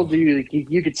they told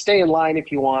you could stay in line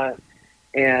if you want.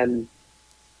 And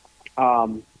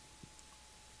I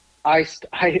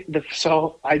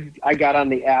got on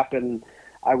the app, and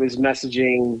I was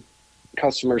messaging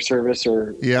customer service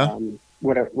or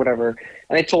whatever.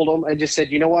 And I told them, I just said,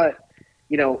 you know what,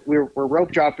 we're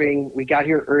rope dropping. We got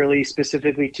here early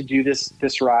specifically to do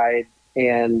this ride,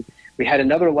 and we had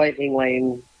another lightning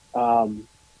lane, or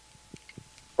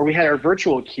we had our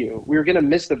virtual queue. We were going to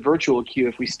miss the virtual queue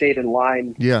if we stayed in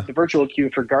line. Yeah. The virtual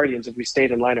queue for Guardians if we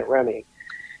stayed in line at Remy.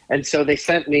 And so they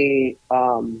sent me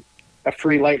a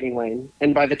free lightning lane.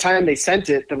 And by the time they sent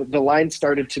it, the line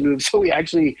started to move. So we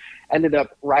actually ended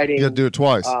up riding. You got to do it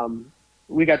twice.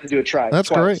 We got to do it twice. That's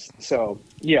great. So,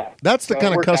 yeah. That's the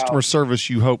kind of customer service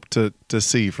you hope to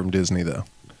see from Disney, though.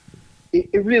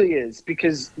 It really is,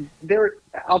 because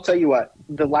I'll tell you what,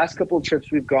 the last couple of trips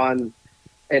we've gone,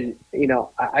 and,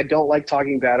 I don't like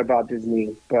talking bad about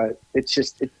Disney, but it's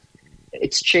just,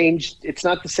 it's changed. It's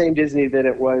not the same Disney that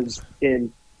it was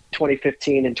in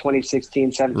 2015 and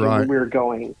 2016, 17 when we were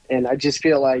going. And I just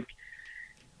feel like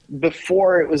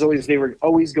before they were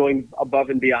always going above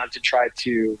and beyond to try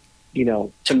to,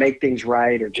 to make things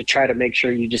right, or to try to make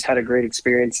sure you just had a great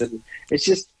experience. And it's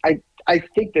just, I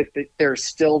think that there's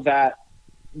still that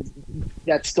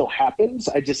still happens.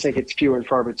 I just think it's few and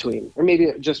far between, or maybe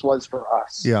it just was for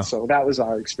us. Yeah. So that was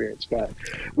our experience, but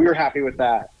we were happy with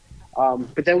that.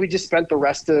 But then we just spent the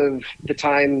rest of the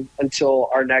time until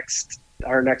our next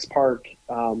park,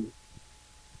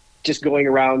 just going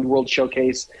around World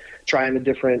Showcase, trying the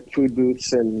different food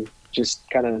booths and just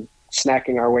kind of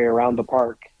snacking our way around the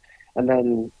park. And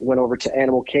then went over to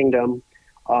Animal Kingdom.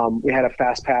 We had a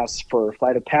fast pass for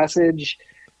Flight of Passage,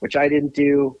 which I didn't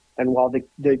do. And while the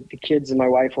kids and my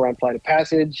wife were on Flight of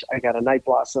Passage, I got a Night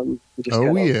Blossom. We just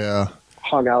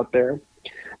hung out there.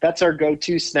 That's our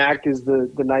go-to snack, is the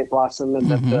Night Blossom,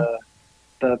 and then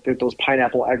those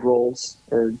pineapple egg rolls,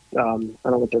 or I don't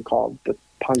know what they're called, the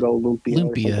Pongo Lumpia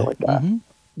or something like that. Mm-hmm.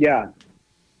 Yeah.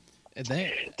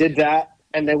 Did that,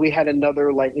 and then we had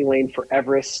another lightning lane for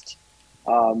Everest.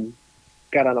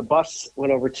 Got on a bus,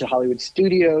 went over to Hollywood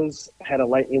Studios, had a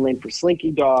lightning lane for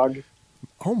Slinky Dog.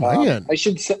 Oh man! I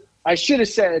should have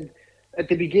said at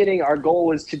the beginning, our goal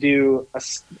was to do a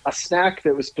snack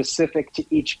that was specific to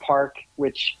each park,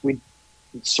 which we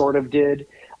sort of did,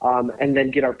 and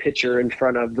then get our picture in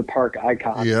front of the park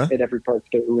icon at every park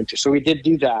that we went to. So we did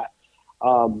do that.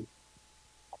 So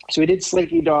we did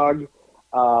Slinky Dog,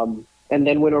 and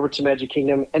then went over to Magic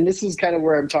Kingdom. And this is kind of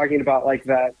where I'm talking about, like,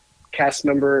 that cast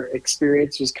member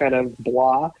experience was kind of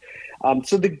blah.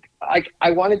 So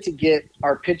I wanted to get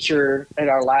our picture at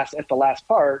the last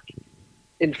park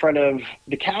in front of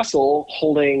the castle,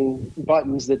 holding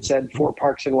buttons that said 4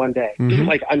 parks in one day. Mm-hmm.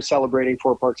 Like, I'm celebrating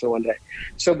 4 parks in one day.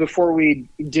 So before we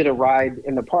did a ride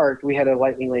in the park, we had a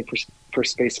lightning lane for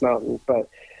Space Mountain, but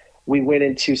we went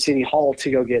into City Hall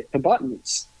to go get the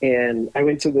buttons. And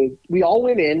we all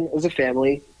went in as a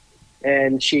family,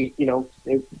 and she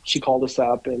called us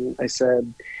up, and I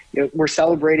said, we're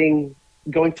celebrating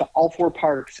going to all 4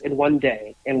 parks in one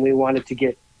day, and we wanted to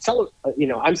get,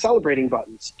 I'm celebrating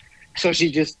buttons. So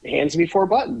she just hands me 4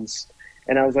 buttons,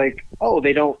 and I was like, oh,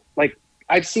 they don't, like,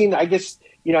 I've seen on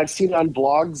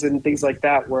blogs and things like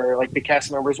that where, like, the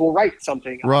cast members will write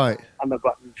something on the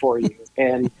button for you.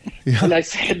 And and I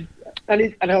said,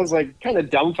 and I was like kind of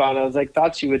dumbfounded. I was like,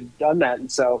 thought she would have done that.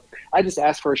 And so I just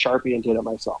asked for a Sharpie and did it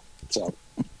myself. So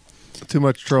too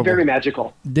much trouble. Very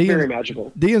magical. Very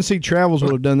magical. DNC Travels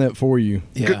would have done that for you.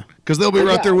 Yeah. Because they'll be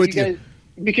right there with you.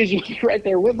 Because you're right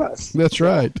there with us. That's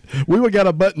right. We would have got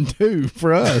a button too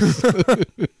for us.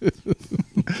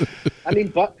 I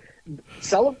mean,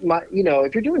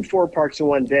 if you're doing 4 parks in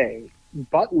one day,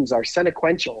 buttons are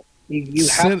sequential. You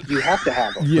have to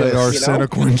have them. Yeah, they are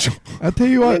sequential. I tell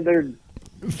you what,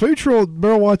 Food Troll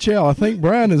better watch out. I think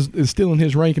Brian is still in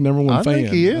his ranking #1 fan. I think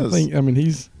he is.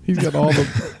 He's got all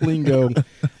the lingo.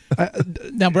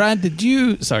 Now,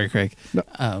 Brian, sorry, Craig. No.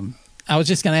 I was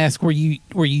just going to ask, were you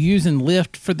using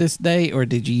Lyft for this day, or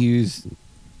did you use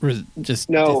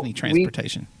Disney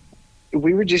transportation?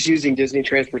 We were just using Disney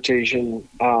transportation.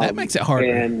 That makes it harder.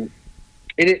 And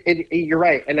you're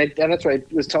right. And that's what I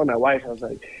was telling my wife. I was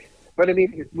like, but I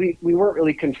mean, we weren't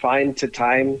really confined to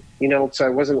time, so I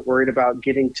wasn't worried about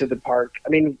getting to the park. I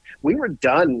mean, we were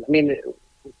done. I mean,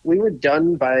 we were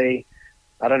done by,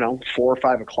 I don't know, 4 or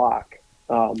 5 o'clock.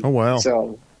 Oh, wow.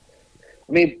 So,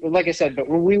 I mean, like I said, but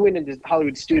when we went into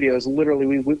Hollywood Studios, literally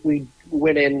we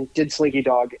went in, did Slinky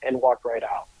Dog, and walked right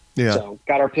out. Yeah. So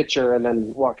got our picture and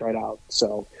then walked right out.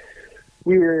 So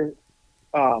we were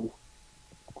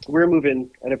moving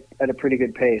at a pretty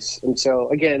good pace. And so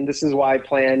again, this is why I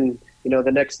planned,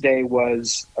 the next day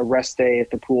was a rest day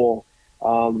at the pool.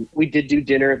 We did do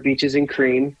dinner at Beaches and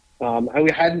Cream.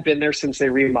 We hadn't been there since they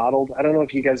remodeled. I don't know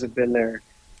if you guys have been there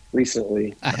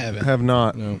recently. I haven't. Have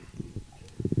not. No.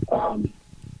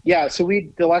 Yeah, so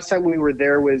the last time we were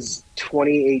there was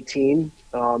 2018,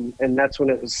 and that's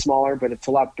when it was smaller, but it's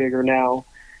a lot bigger now.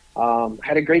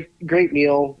 Had a great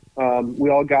meal. We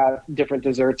all got different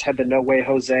desserts. Had the No Way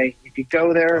Jose. If you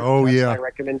go there, that's my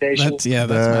recommendation. That's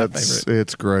my favorite.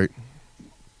 It's great.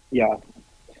 Yeah,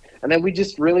 and then we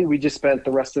just spent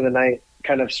the rest of the night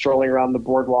kind of strolling around the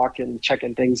boardwalk and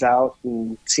checking things out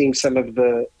and seeing some of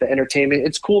the entertainment.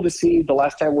 It's cool to see. The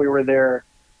last time we were there,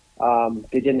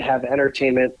 they didn't have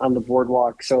entertainment on the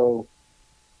boardwalk. So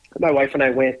my wife and I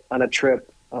went on a trip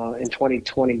in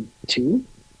 2022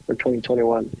 or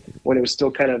 2021 when it was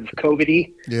still kind of COVID-y.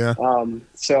 Yeah.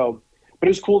 But it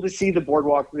was cool to see the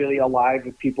boardwalk really alive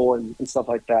with people and stuff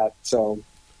like that. So,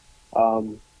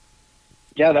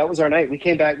 yeah, that was our night. We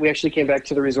actually came back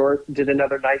to the resort, did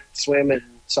another night swim, and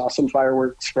saw some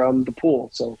fireworks from the pool.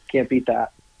 So can't beat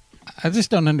that. I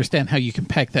just don't understand how you can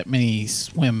pack that many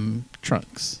swim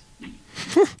trunks.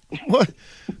 What?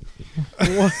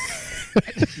 That's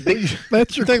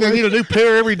your think they need a new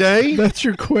pair every day? That's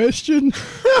your question?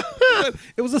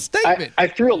 It was a statement. I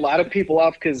threw a lot of people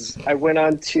off because I went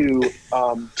on to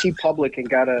T-Public and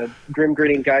got a Grim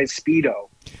Grinning Guys Speedo.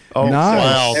 Oh,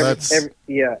 nice. wow.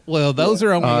 Yeah. Well, those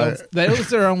are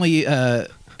only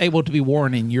able to be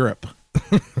worn in Europe.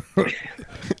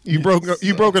 You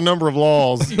broke a number of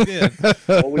laws. You did.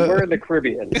 Well, we were in the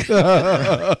Caribbean.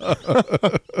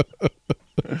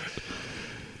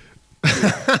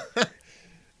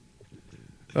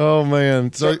 Oh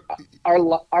man! So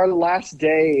our last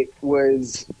day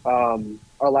was our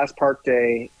last park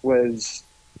day was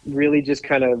really just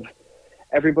kind of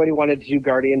everybody wanted to do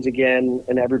Guardians again,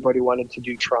 and everybody wanted to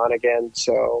do Tron again.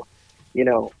 So,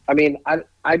 I mean,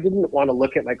 I didn't want to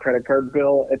look at my credit card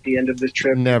bill at the end of this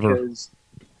trip. Never.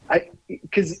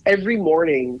 Because every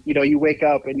morning, you wake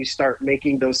up and you start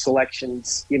making those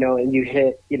selections, and you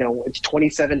hit, it's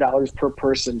 $27 per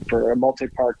person for a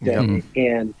multi-park day. Mm-hmm.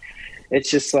 And it's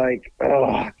just like,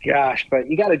 oh gosh, but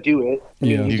you got to do it.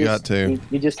 You got to.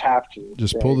 You just have to.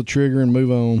 Just pull the trigger and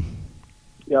move on.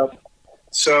 Yep.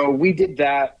 So we did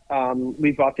that.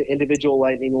 We bought the individual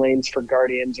lightning lanes for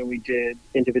Guardians, and we did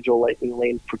individual lightning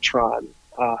lane for Tron.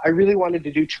 I really wanted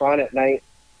to do Tron at night.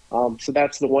 So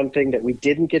that's the one thing that we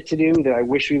didn't get to do that I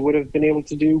wish we would have been able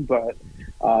to do, but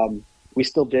we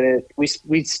still did it. We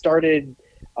started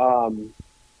the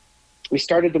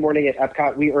morning at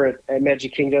Epcot. We were at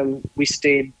Magic Kingdom. We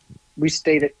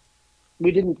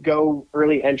didn't go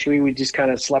early entry. We just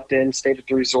kind of slept in, stayed at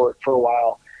the resort for a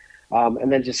while,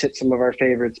 and then just hit some of our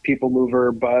favorites: People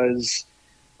Mover, Buzz,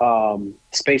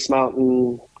 Space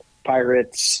Mountain,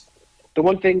 Pirates. The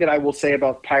one thing that I will say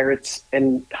about Pirates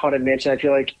and Haunted Mansion, I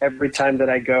feel like every time that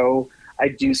I go, I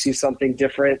do see something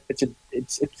different. It's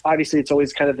obviously it's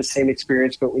always kind of the same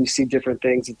experience, but when you see different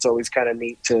things, it's always kind of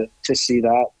neat to see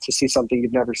something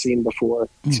you've never seen before.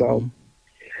 Mm-hmm. So,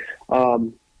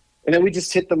 and then we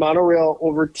just hit the monorail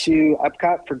over to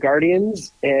Epcot for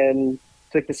Guardians and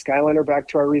took the Skyliner back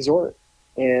to our resort.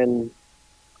 And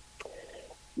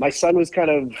my son was kind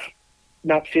of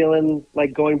not feeling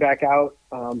like going back out.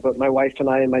 But my wife and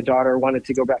I and my daughter wanted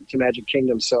to go back to Magic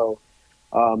Kingdom. So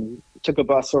took a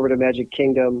bus over to Magic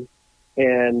Kingdom,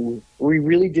 and we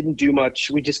really didn't do much.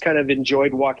 We just kind of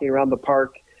enjoyed walking around the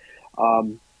park.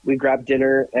 We grabbed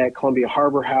dinner at Columbia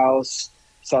Harbor House,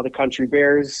 saw the Country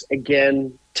Bears.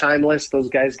 Again, timeless. Those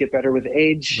guys get better with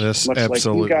age, yes, much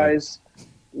absolutely. Like you guys,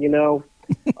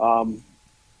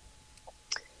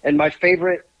 And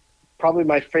probably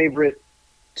my favorite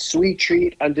sweet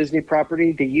treat on Disney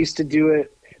property. They used to do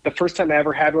it. The first time I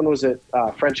ever had one was at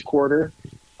French Quarter.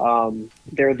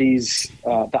 There are these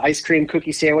the ice cream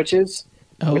cookie sandwiches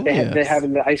they have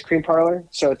in the ice cream parlor.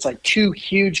 So it's like 2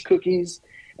 huge cookies,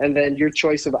 and then your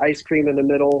choice of ice cream in the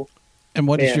middle. And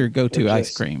what is your go-to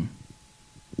ice cream?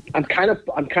 I'm kind of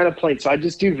plain, so I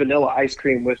just do vanilla ice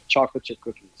cream with chocolate chip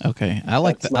cookies. Okay, I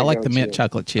like the mint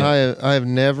chocolate chip. I have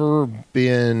never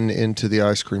been into the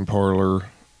ice cream parlor.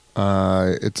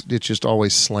 It's just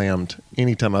always slammed.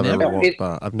 Anytime I've ever walked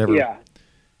by, I've never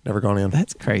gone in.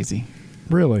 That's crazy.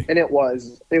 Really? And it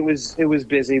was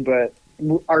busy, but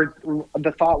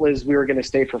the thought was we were going to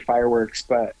stay for fireworks,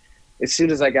 but as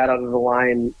soon as I got out of the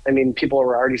line, I mean, people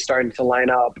were already starting to line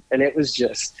up, and it was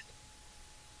just,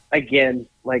 again,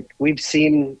 like we've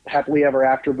seen Happily Ever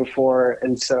After before.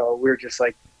 And so we were just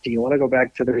like, do you want to go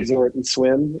back to the resort and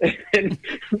swim? And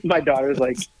my daughter's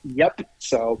like, yep.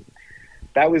 So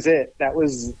that was it. That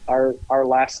was our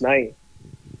last night.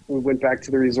 We went back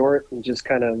to the resort and just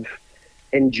kind of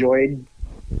enjoyed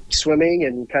swimming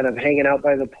and kind of hanging out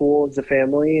by the pool as a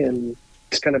family and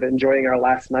just kind of enjoying our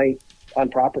last night on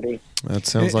property. That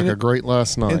sounds like a great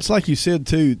last night. It's like you said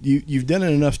too. You've done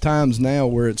it enough times now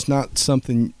where it's not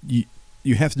something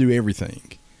you have to do everything.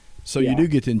 So you do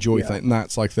get to enjoy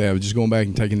nights like that. Just going back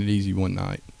and taking it easy one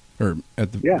night or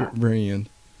at the very end.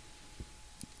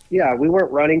 Yeah, we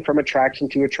weren't running from attraction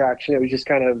to attraction. It was just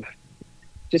kind of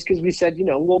just because we said,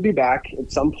 we'll be back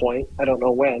at some point. I don't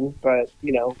know when, but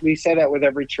we say that with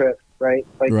every trip, right?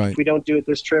 Like if we don't do it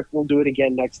this trip, we'll do it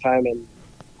again next time. And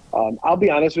I'll be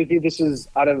honest with you, this is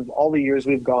out of all the years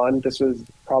we've gone, this was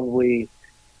probably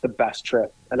the best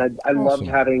trip. And I loved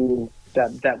having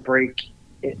that break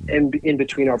in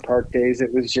between our park days.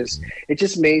 It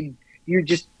just made you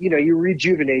you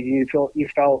rejuvenated. You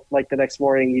felt like the next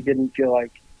morning you didn't feel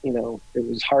like, it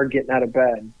was hard getting out of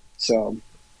bed. So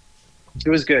it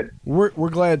was good. We're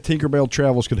glad Tinkerbell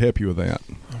Travels could help you with that.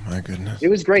 Oh my goodness. It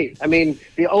was great. I mean,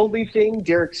 the only thing,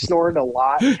 Derek snored a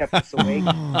lot, kept us awake.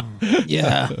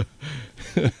 Yeah.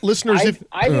 Listeners,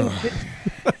 I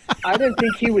didn't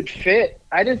think he would fit.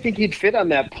 I didn't think he'd fit on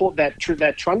that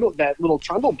little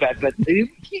trundle bed, but he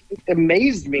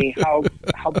amazed me how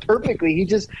perfectly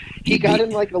he got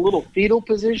in like a little fetal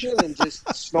position and just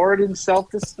snored himself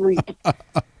to sleep.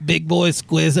 Big boy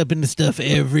squares up into stuff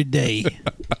every day.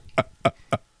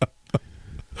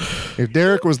 if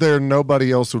Derek was there,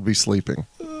 nobody else would be sleeping.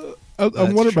 I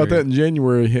wonder about that in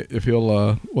January if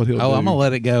he'll what he'll do. I'm gonna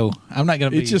let it go. I'm not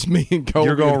gonna. It's just me and Cole.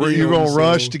 You're gonna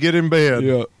rush to get in bed.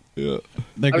 Yeah.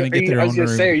 They're gonna get their own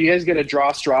room. Are you guys gonna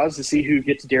draw straws to see who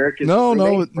gets Derek? No. I'm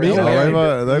out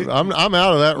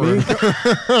of that room.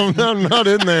 I'm not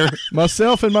in there.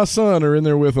 Myself and my son are in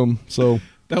there with him. So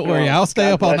don't worry, I'll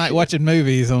stay up all night watching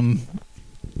movies on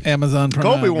Amazon Prime.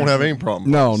 Colby won't have any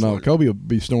problem. No, Colby will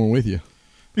be snoring with you.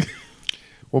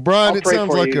 Well, Brian, it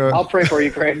sounds like I'll pray for you,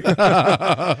 Craig.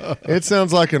 It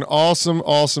sounds like an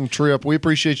awesome trip. We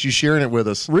appreciate you sharing it with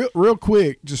us. Real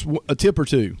quick, just a tip or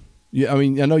two. Yeah, I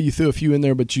mean, I know you threw a few in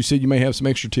there, but you said you may have some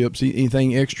extra tips.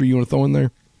 Anything extra you want to throw in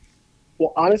there?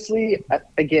 Well, honestly,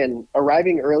 again,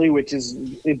 arriving early, which has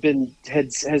been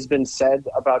said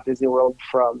about Disney World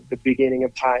from the beginning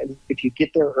of time. If you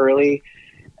get there early,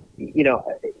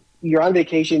 you're on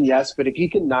vacation, yes, but if you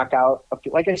can knock out,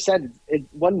 like I said,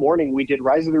 one morning we did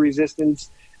Rise of the Resistance,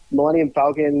 Millennium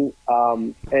Falcon,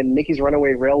 and Mickey's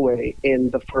Runaway Railway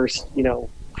in the first,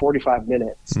 45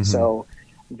 minutes. Mm-hmm. So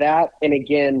that, and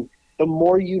again, the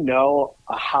more you know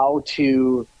how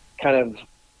to kind of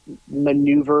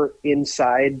maneuver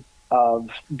inside of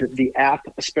the app,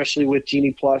 especially with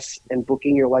Genie Plus and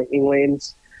booking your Lightning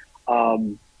lanes,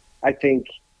 I think,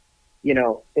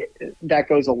 that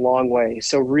goes a long way.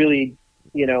 So really,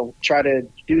 try to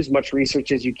do as much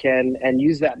research as you can and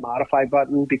use that modify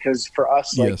button, because for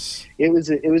us, it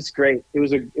was great. It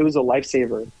was a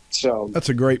lifesaver. So that's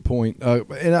a great point.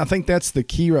 And I think that's the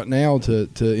key right now to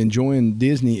enjoying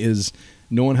Disney is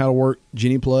knowing how to work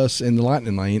Genie Plus and the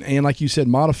Lightning Lane. And like you said,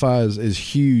 modify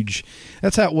is huge.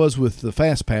 That's how it was with the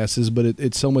Fast Passes, but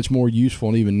it's so much more useful,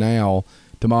 and even now,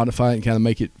 to modify it and kind of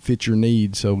make it fit your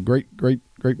needs. So great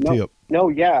tip. No,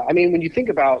 yeah. I mean, when you think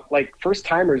about like first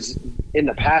timers in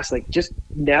the past, like just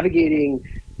navigating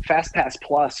Fast Pass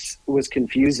Plus was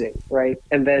confusing, right?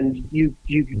 And then you've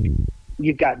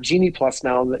got Genie Plus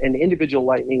now and individual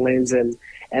Lightning lanes and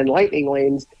Lightning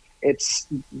lanes.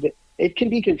 It can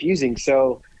be confusing.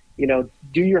 So, do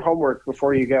your homework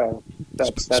before you go.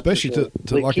 That's especially sure.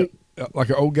 to like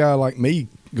an old guy like me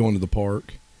going to the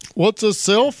park. What's a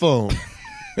cell phone?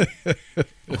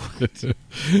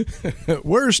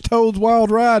 Where's Toad's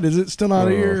Wild Ride? Is it still not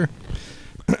here?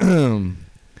 Well,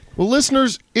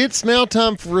 listeners, it's now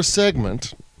time for a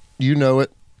segment. You know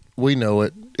it. We know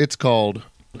it. It's called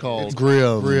Grim.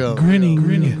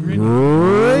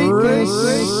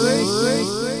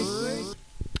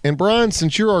 And Brian,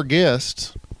 since you're our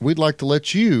guest, we'd like to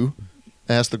let you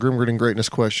ask the Grim Gritting Greatness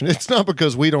question. It's not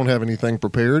because we don't have anything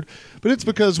prepared, but it's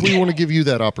because we want to give you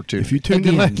that opportunity. If you tuned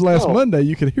in last Monday,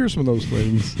 you could hear some of those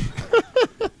things.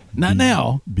 Not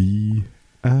now. Be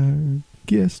our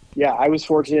guest. Yeah, I was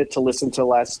fortunate to listen to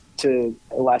last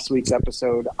week's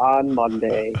episode on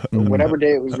Monday. Whatever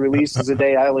day it was released is the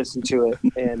day I listened to it,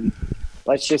 and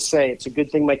let's just say it's a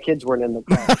good thing my kids weren't in the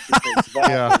car because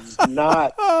that is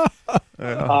not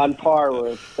on par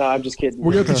with. No, I'm just kidding.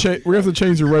 We're gonna have to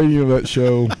change the rating of that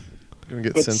show. Gonna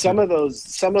get But censored.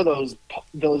 some of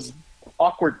those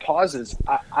awkward pauses,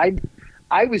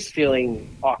 I was feeling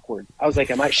awkward. I was like,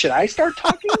 should I start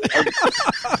talking?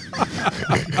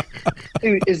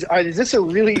 Is this a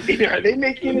really? Are they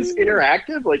making this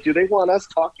interactive? Like, do they want us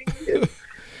talking?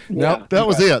 Now that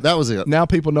was it. That was it. Now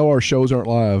people know our shows aren't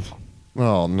live.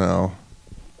 Oh no.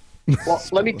 Well,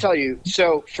 let me tell you.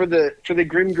 So for the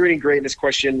grim, gritty greatness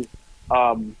question,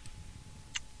 I'll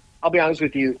be honest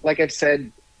with you. Like I've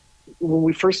said, when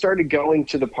we first started going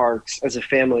to the parks as a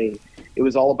family, it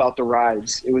was all about the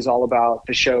rides. It was all about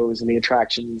the shows and the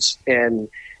attractions. And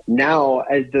now,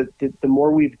 as the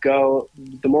more we've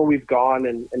gone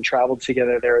and traveled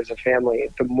together there as a family,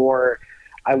 the more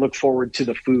I look forward to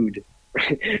the food.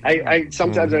 I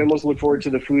sometimes I almost look forward to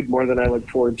the food more than I look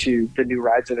forward to the new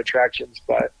rides and attractions.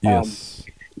 But Yes.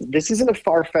 This isn't a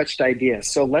far-fetched idea.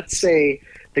 So let's say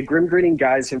the Grim Gritting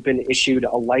guys have been issued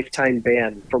a lifetime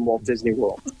ban from Walt Disney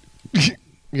World.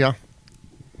 Yeah.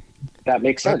 That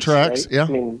makes sense. That tracks, right? yeah. I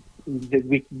mean,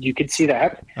 you could see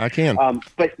that. I can.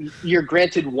 But you're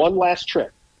granted one last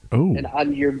trip. Oh. And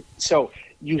so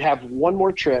you have one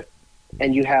more trip,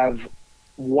 and you have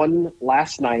one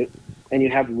last night, and you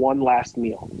have one last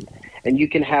meal. And you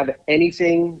can have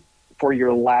anything for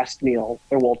your last meal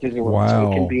at Walt Disney World. Wow.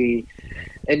 So it can be,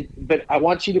 but I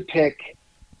want you to pick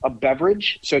a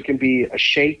beverage. So it can be a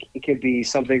shake. It can be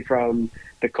something from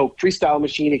the Coke Freestyle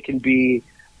machine. It can be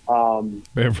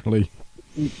Beverly.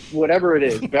 whatever it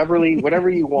is, Beverly, whatever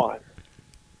you want.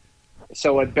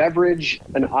 So a beverage,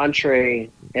 an entree,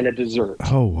 and a dessert.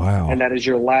 Oh wow. And that is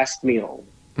your last meal.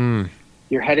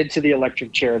 You're headed to the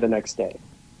electric chair the next day.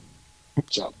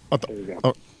 So there you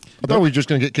go. I thought we were just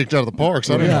going to get kicked out of the parks.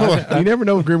 I don't know. You never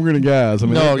know with Grim Gritting guys. I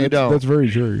mean, No, you don't. That's very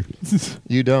true.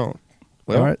 You don't.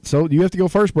 Well, All right, so you have to go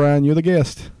first, Brian. You're the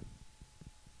guest.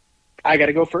 I got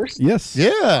to go first? Yes.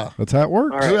 Yeah. That's how it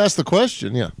works. All right. Who asked the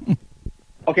question? Yeah.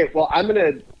 Okay, well,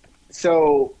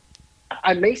 so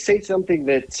I may say something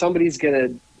that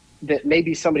that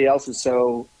maybe somebody else's.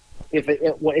 So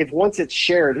if once it's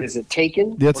shared, is it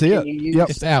taken? That's Or it. can you use- Yep.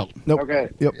 It's out. Nope. Okay.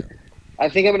 Yep. I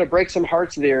think I'm going to break some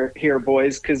hearts here,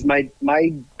 boys, because my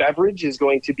beverage is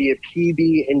going to be a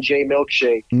PB&J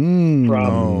milkshake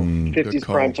from good 50s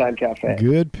call. Primetime Cafe.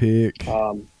 Good pick.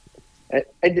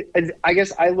 And I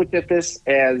guess I looked at this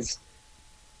as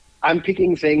I'm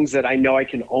picking things that I know I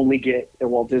can only get at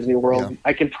Walt Disney World. Yeah.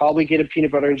 I can probably get a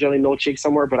peanut butter and jelly milkshake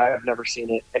somewhere, but I have never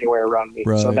seen it anywhere around me.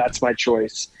 So Right. that's my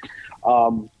choice.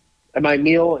 And my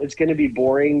meal is going to be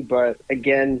boring, but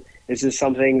again, this is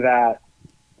something that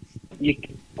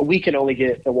we can only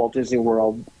get at Walt Disney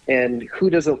World. And who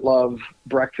doesn't love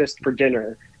breakfast for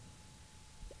dinner?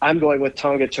 I'm going with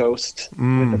Tonga toast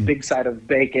with a big side of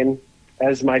bacon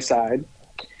as my side.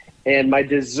 And my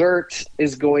dessert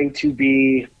is going to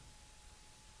be,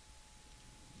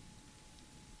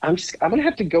 I'm going to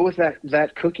have to go with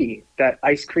that cookie, that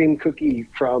ice cream cookie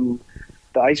from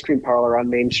the ice cream parlor on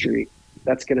Main Street.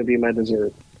 That's going to be my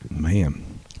dessert. Man.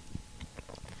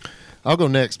 I'll go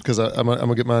next because I'm going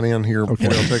to get mine in here. Okay.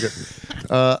 I'll take it.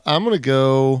 I'm going to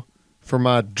go for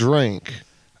my drink.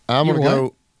 I'm Your going to what?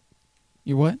 go.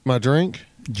 You what? My drink?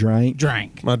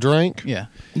 Drank. My drink? Yeah.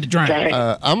 Drank. Drank.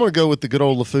 I'm going to go with the good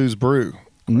old LeFou's brew.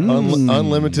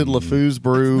 Unlimited LeFou's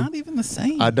brew. Not even the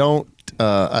same. I don't.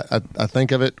 I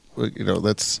think of it.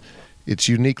 It's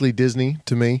uniquely Disney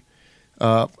to me.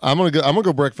 I'm gonna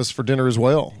go breakfast for dinner as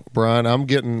well, Brian. I'm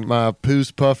getting my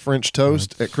Pooh's Puff French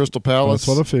toast at Crystal Palace.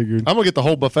 That's what I figured. I'm gonna get the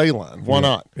whole buffet line. Why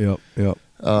not? Yep.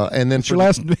 And then It's your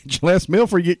last meal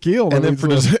before you get killed. and I then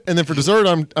mean, for dessert,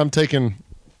 I'm taking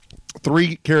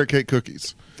 3 carrot cake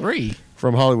cookies 3.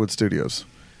 from Hollywood Studios.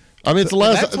 I mean, it's the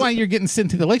last. That's why you're getting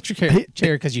sent to the electric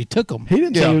chair because you took them. he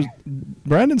didn't say Yeah. there was,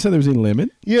 Brian didn't say there was any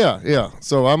limit. Yeah.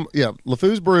 So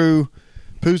LeFou's brew,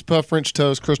 Pooh's Puff French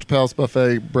toast, Crystal Palace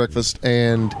buffet breakfast,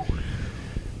 and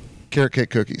carrot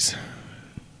cake cookies.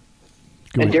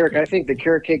 Go And ahead. Derek, I think the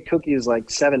carrot cake cookie is like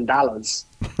 $7.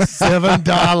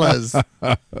 $7.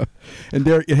 And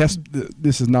Derek,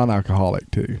 this is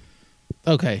non-alcoholic too.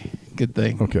 Okay. Good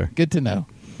thing. Okay. Good to know.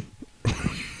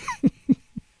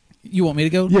 You want me to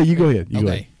go? Yeah, you go ahead. You go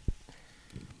Okay. ahead.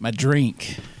 My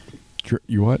drink.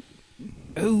 You what?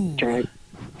 Ooh. Drink.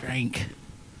 Drink.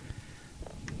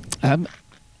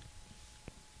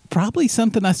 Probably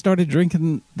something I started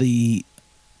drinking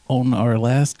on our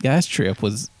last guys trip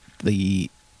was the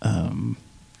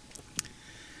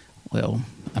well,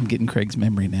 I'm getting Craig's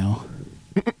memory now.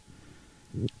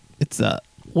 It's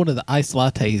one of the iced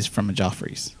lattes from a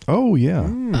Joffrey's. Oh yeah.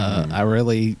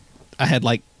 I had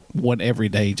like one every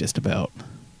day just about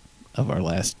of our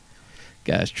last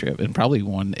guys trip, and probably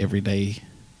one every day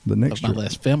The next of my trip.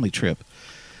 last family trip.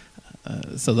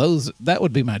 So that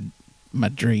would be my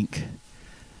drink.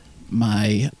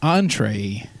 My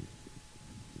entree,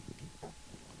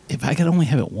 if I could only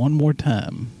have it one more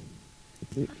time,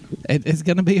 it's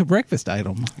going to be a breakfast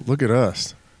item. Look at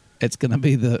us. It's going to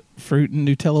be the fruit and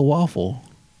Nutella waffle.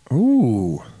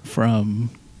 Ooh. From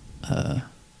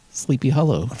Sleepy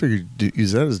Hollow. I figured you'd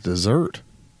use that as dessert.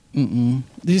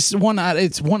 Just one.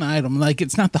 It's one item. Like,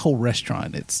 it's not the whole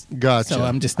restaurant. It's Gotcha. So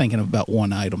I'm just thinking about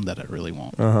one item that I really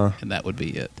want, and that would be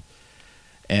it.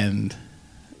 And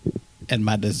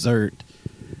my dessert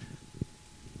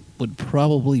would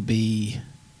probably be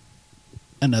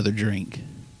another drink,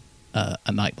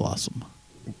 a Night Blossom.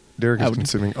 Derek is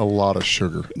consuming a lot of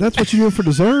sugar. That's what you doing for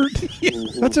dessert?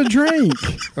 That's a drink.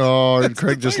 Oh, and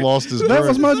Craig just lost his drink. That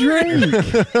was my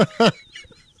drink.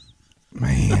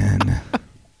 Man.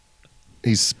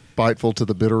 He's spiteful to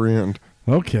the bitter end.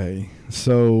 Okay,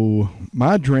 so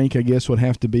my drink, I guess, would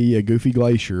have to be a Goofy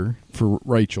Glacier for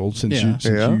Rachel, since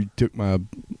you took my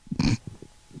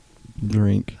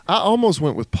drink. I almost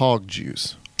went with Pog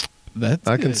juice.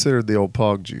 I considered the old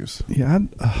Pog juice. Yeah,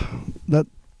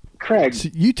 Craig, so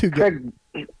you two. Craig,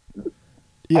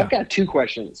 yeah. I've got two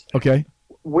questions. Okay.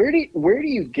 Where do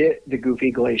you get the Goofy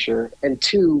Glacier? And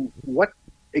two, what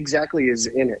exactly is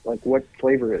in it? Like, what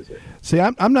flavor is it? See,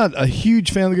 I'm not a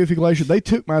huge fan of the Goofy Glacier. They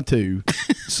took my two.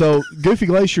 So Goofy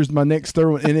Glacier is my next third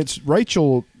one, and it's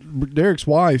Rachel, Derek's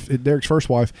first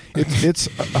wife. It's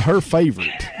her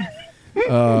favorite.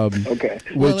 Okay.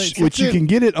 Which you can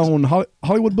get it on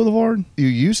Hollywood Boulevard. You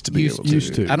used to be able to.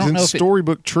 Used to. I don't It's in know if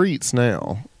Storybook Treats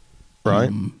now, right?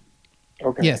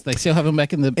 Okay. Yes, they still have them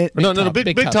back in the Big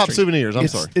Top Street. Souvenirs. I'm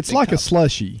It's sorry. like a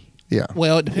slushy. Yeah.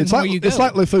 Well, it depends It's on like where you go. it's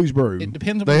like LeFou's Brew. It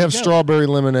depends on They where have you go. strawberry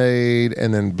lemonade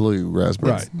and then blue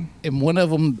raspberry. Right. And one of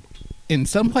them, in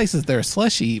some places they're a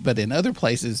slushy, but in other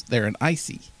places they're an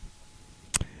icy.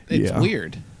 It's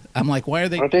weird. I'm like, why are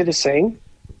they? Aren't they the same?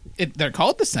 They're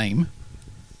called the same,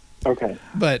 Okay.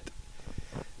 but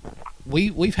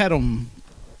we've had them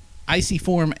icy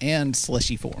form and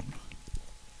slushy form.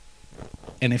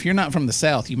 And if you're not from the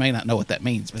South, you may not know what that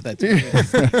means, but that's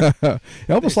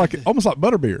almost like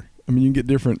butterbeer. I mean, you can get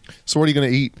different. So what are you going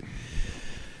to eat?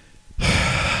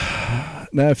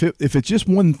 Now, if it's just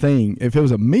one thing, if it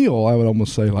was a meal, I would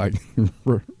almost say like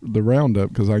the Roundup,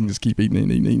 because I can just keep eating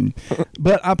and eating.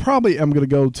 But I probably am going to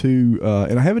go to,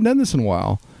 and I haven't done this in a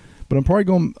while, but I'm probably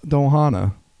going to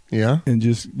Ohana. Yeah. And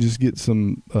just get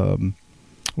some,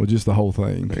 just the whole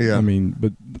thing. Yeah. I mean,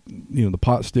 but the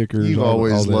pot stickers. You've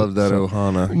always loved that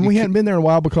Ohana. We hadn't been there in a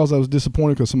while because I was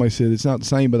disappointed because somebody said it's not the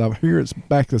same, but I hear it's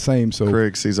back the same. So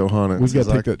Craig sees Ohana. we've got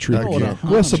to take that trip what again. Ohana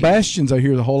Well, Sebastian's, I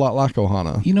hear, is a whole lot like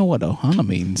Ohana. You know what Ohana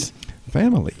means?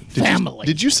 Family.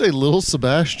 Did you say Little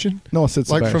Sebastian? No, I said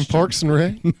Sebastian. Like from Parks and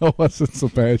Rec? No, I said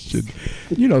Sebastian.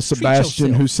 You know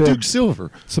Sebastian, who said Duke Silver.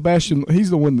 Sebastian. He's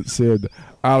the one that said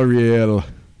Ariel.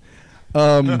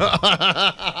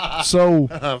 So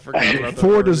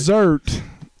for dessert,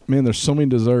 man, there's so many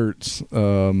desserts.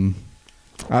 I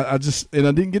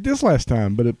didn't get this last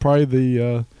time, but it probably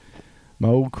the my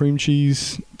old cream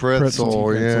cheese Pretzel,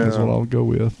 is what I'll go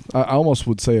with. I almost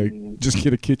would say just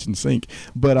get a kitchen sink,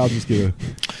 but I'll just get a.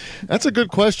 That's a good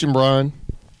question, Brian.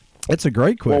 That's a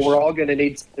great question. Well, we're all going to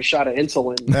need a shot of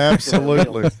insulin.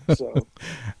 Absolutely. So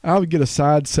I would get a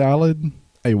side salad,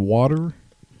 a water,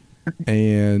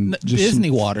 and just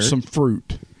Disney water. some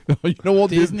fruit. You know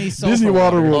what? Disney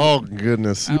water will. Oh,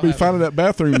 goodness. You'll be finding that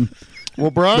bathroom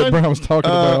Well, that Brian, Brian was talking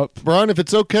about. Brian, if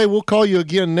it's okay, we'll call you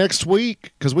again next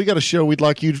week because we got a show we'd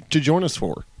like you to join us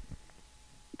for.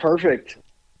 perfect.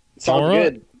 Sounds All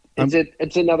right. good.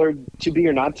 It's another to be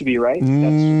or not to be, right?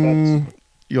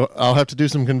 I'll have to do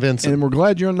some convincing. And we're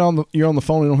glad you're on the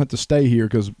phone and don't have to stay here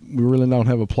because we really don't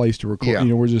have a place to record.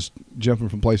 Yeah. We're just jumping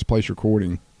from place to place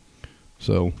recording.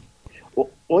 So.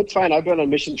 Well, it's fine. I've been on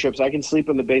mission trips. I can sleep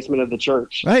in the basement of the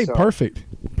church. Hey, so perfect.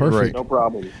 Great. No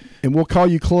problem. And we'll call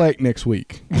you collect next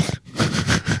week.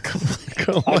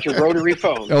 At your rotary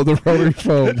phone. Oh, the rotary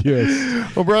phone,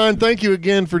 yes. Well, Brian, thank you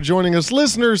again for joining us.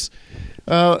 Listeners,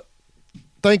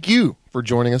 thank you for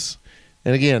joining us.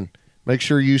 And again, make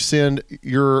sure you send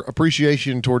your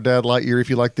appreciation toward Dad Lightyear if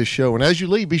you like this show. And as you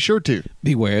leave, be sure to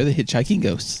Beware the hitchhiking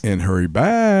ghosts. And hurry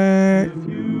back. If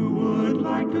you would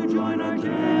like to join our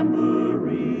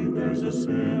jamboree, there's a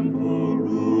simple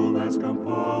rule that's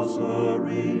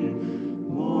compulsory.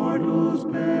 Mortals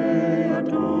pay a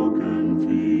token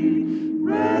fee.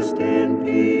 Rest in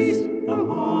peace.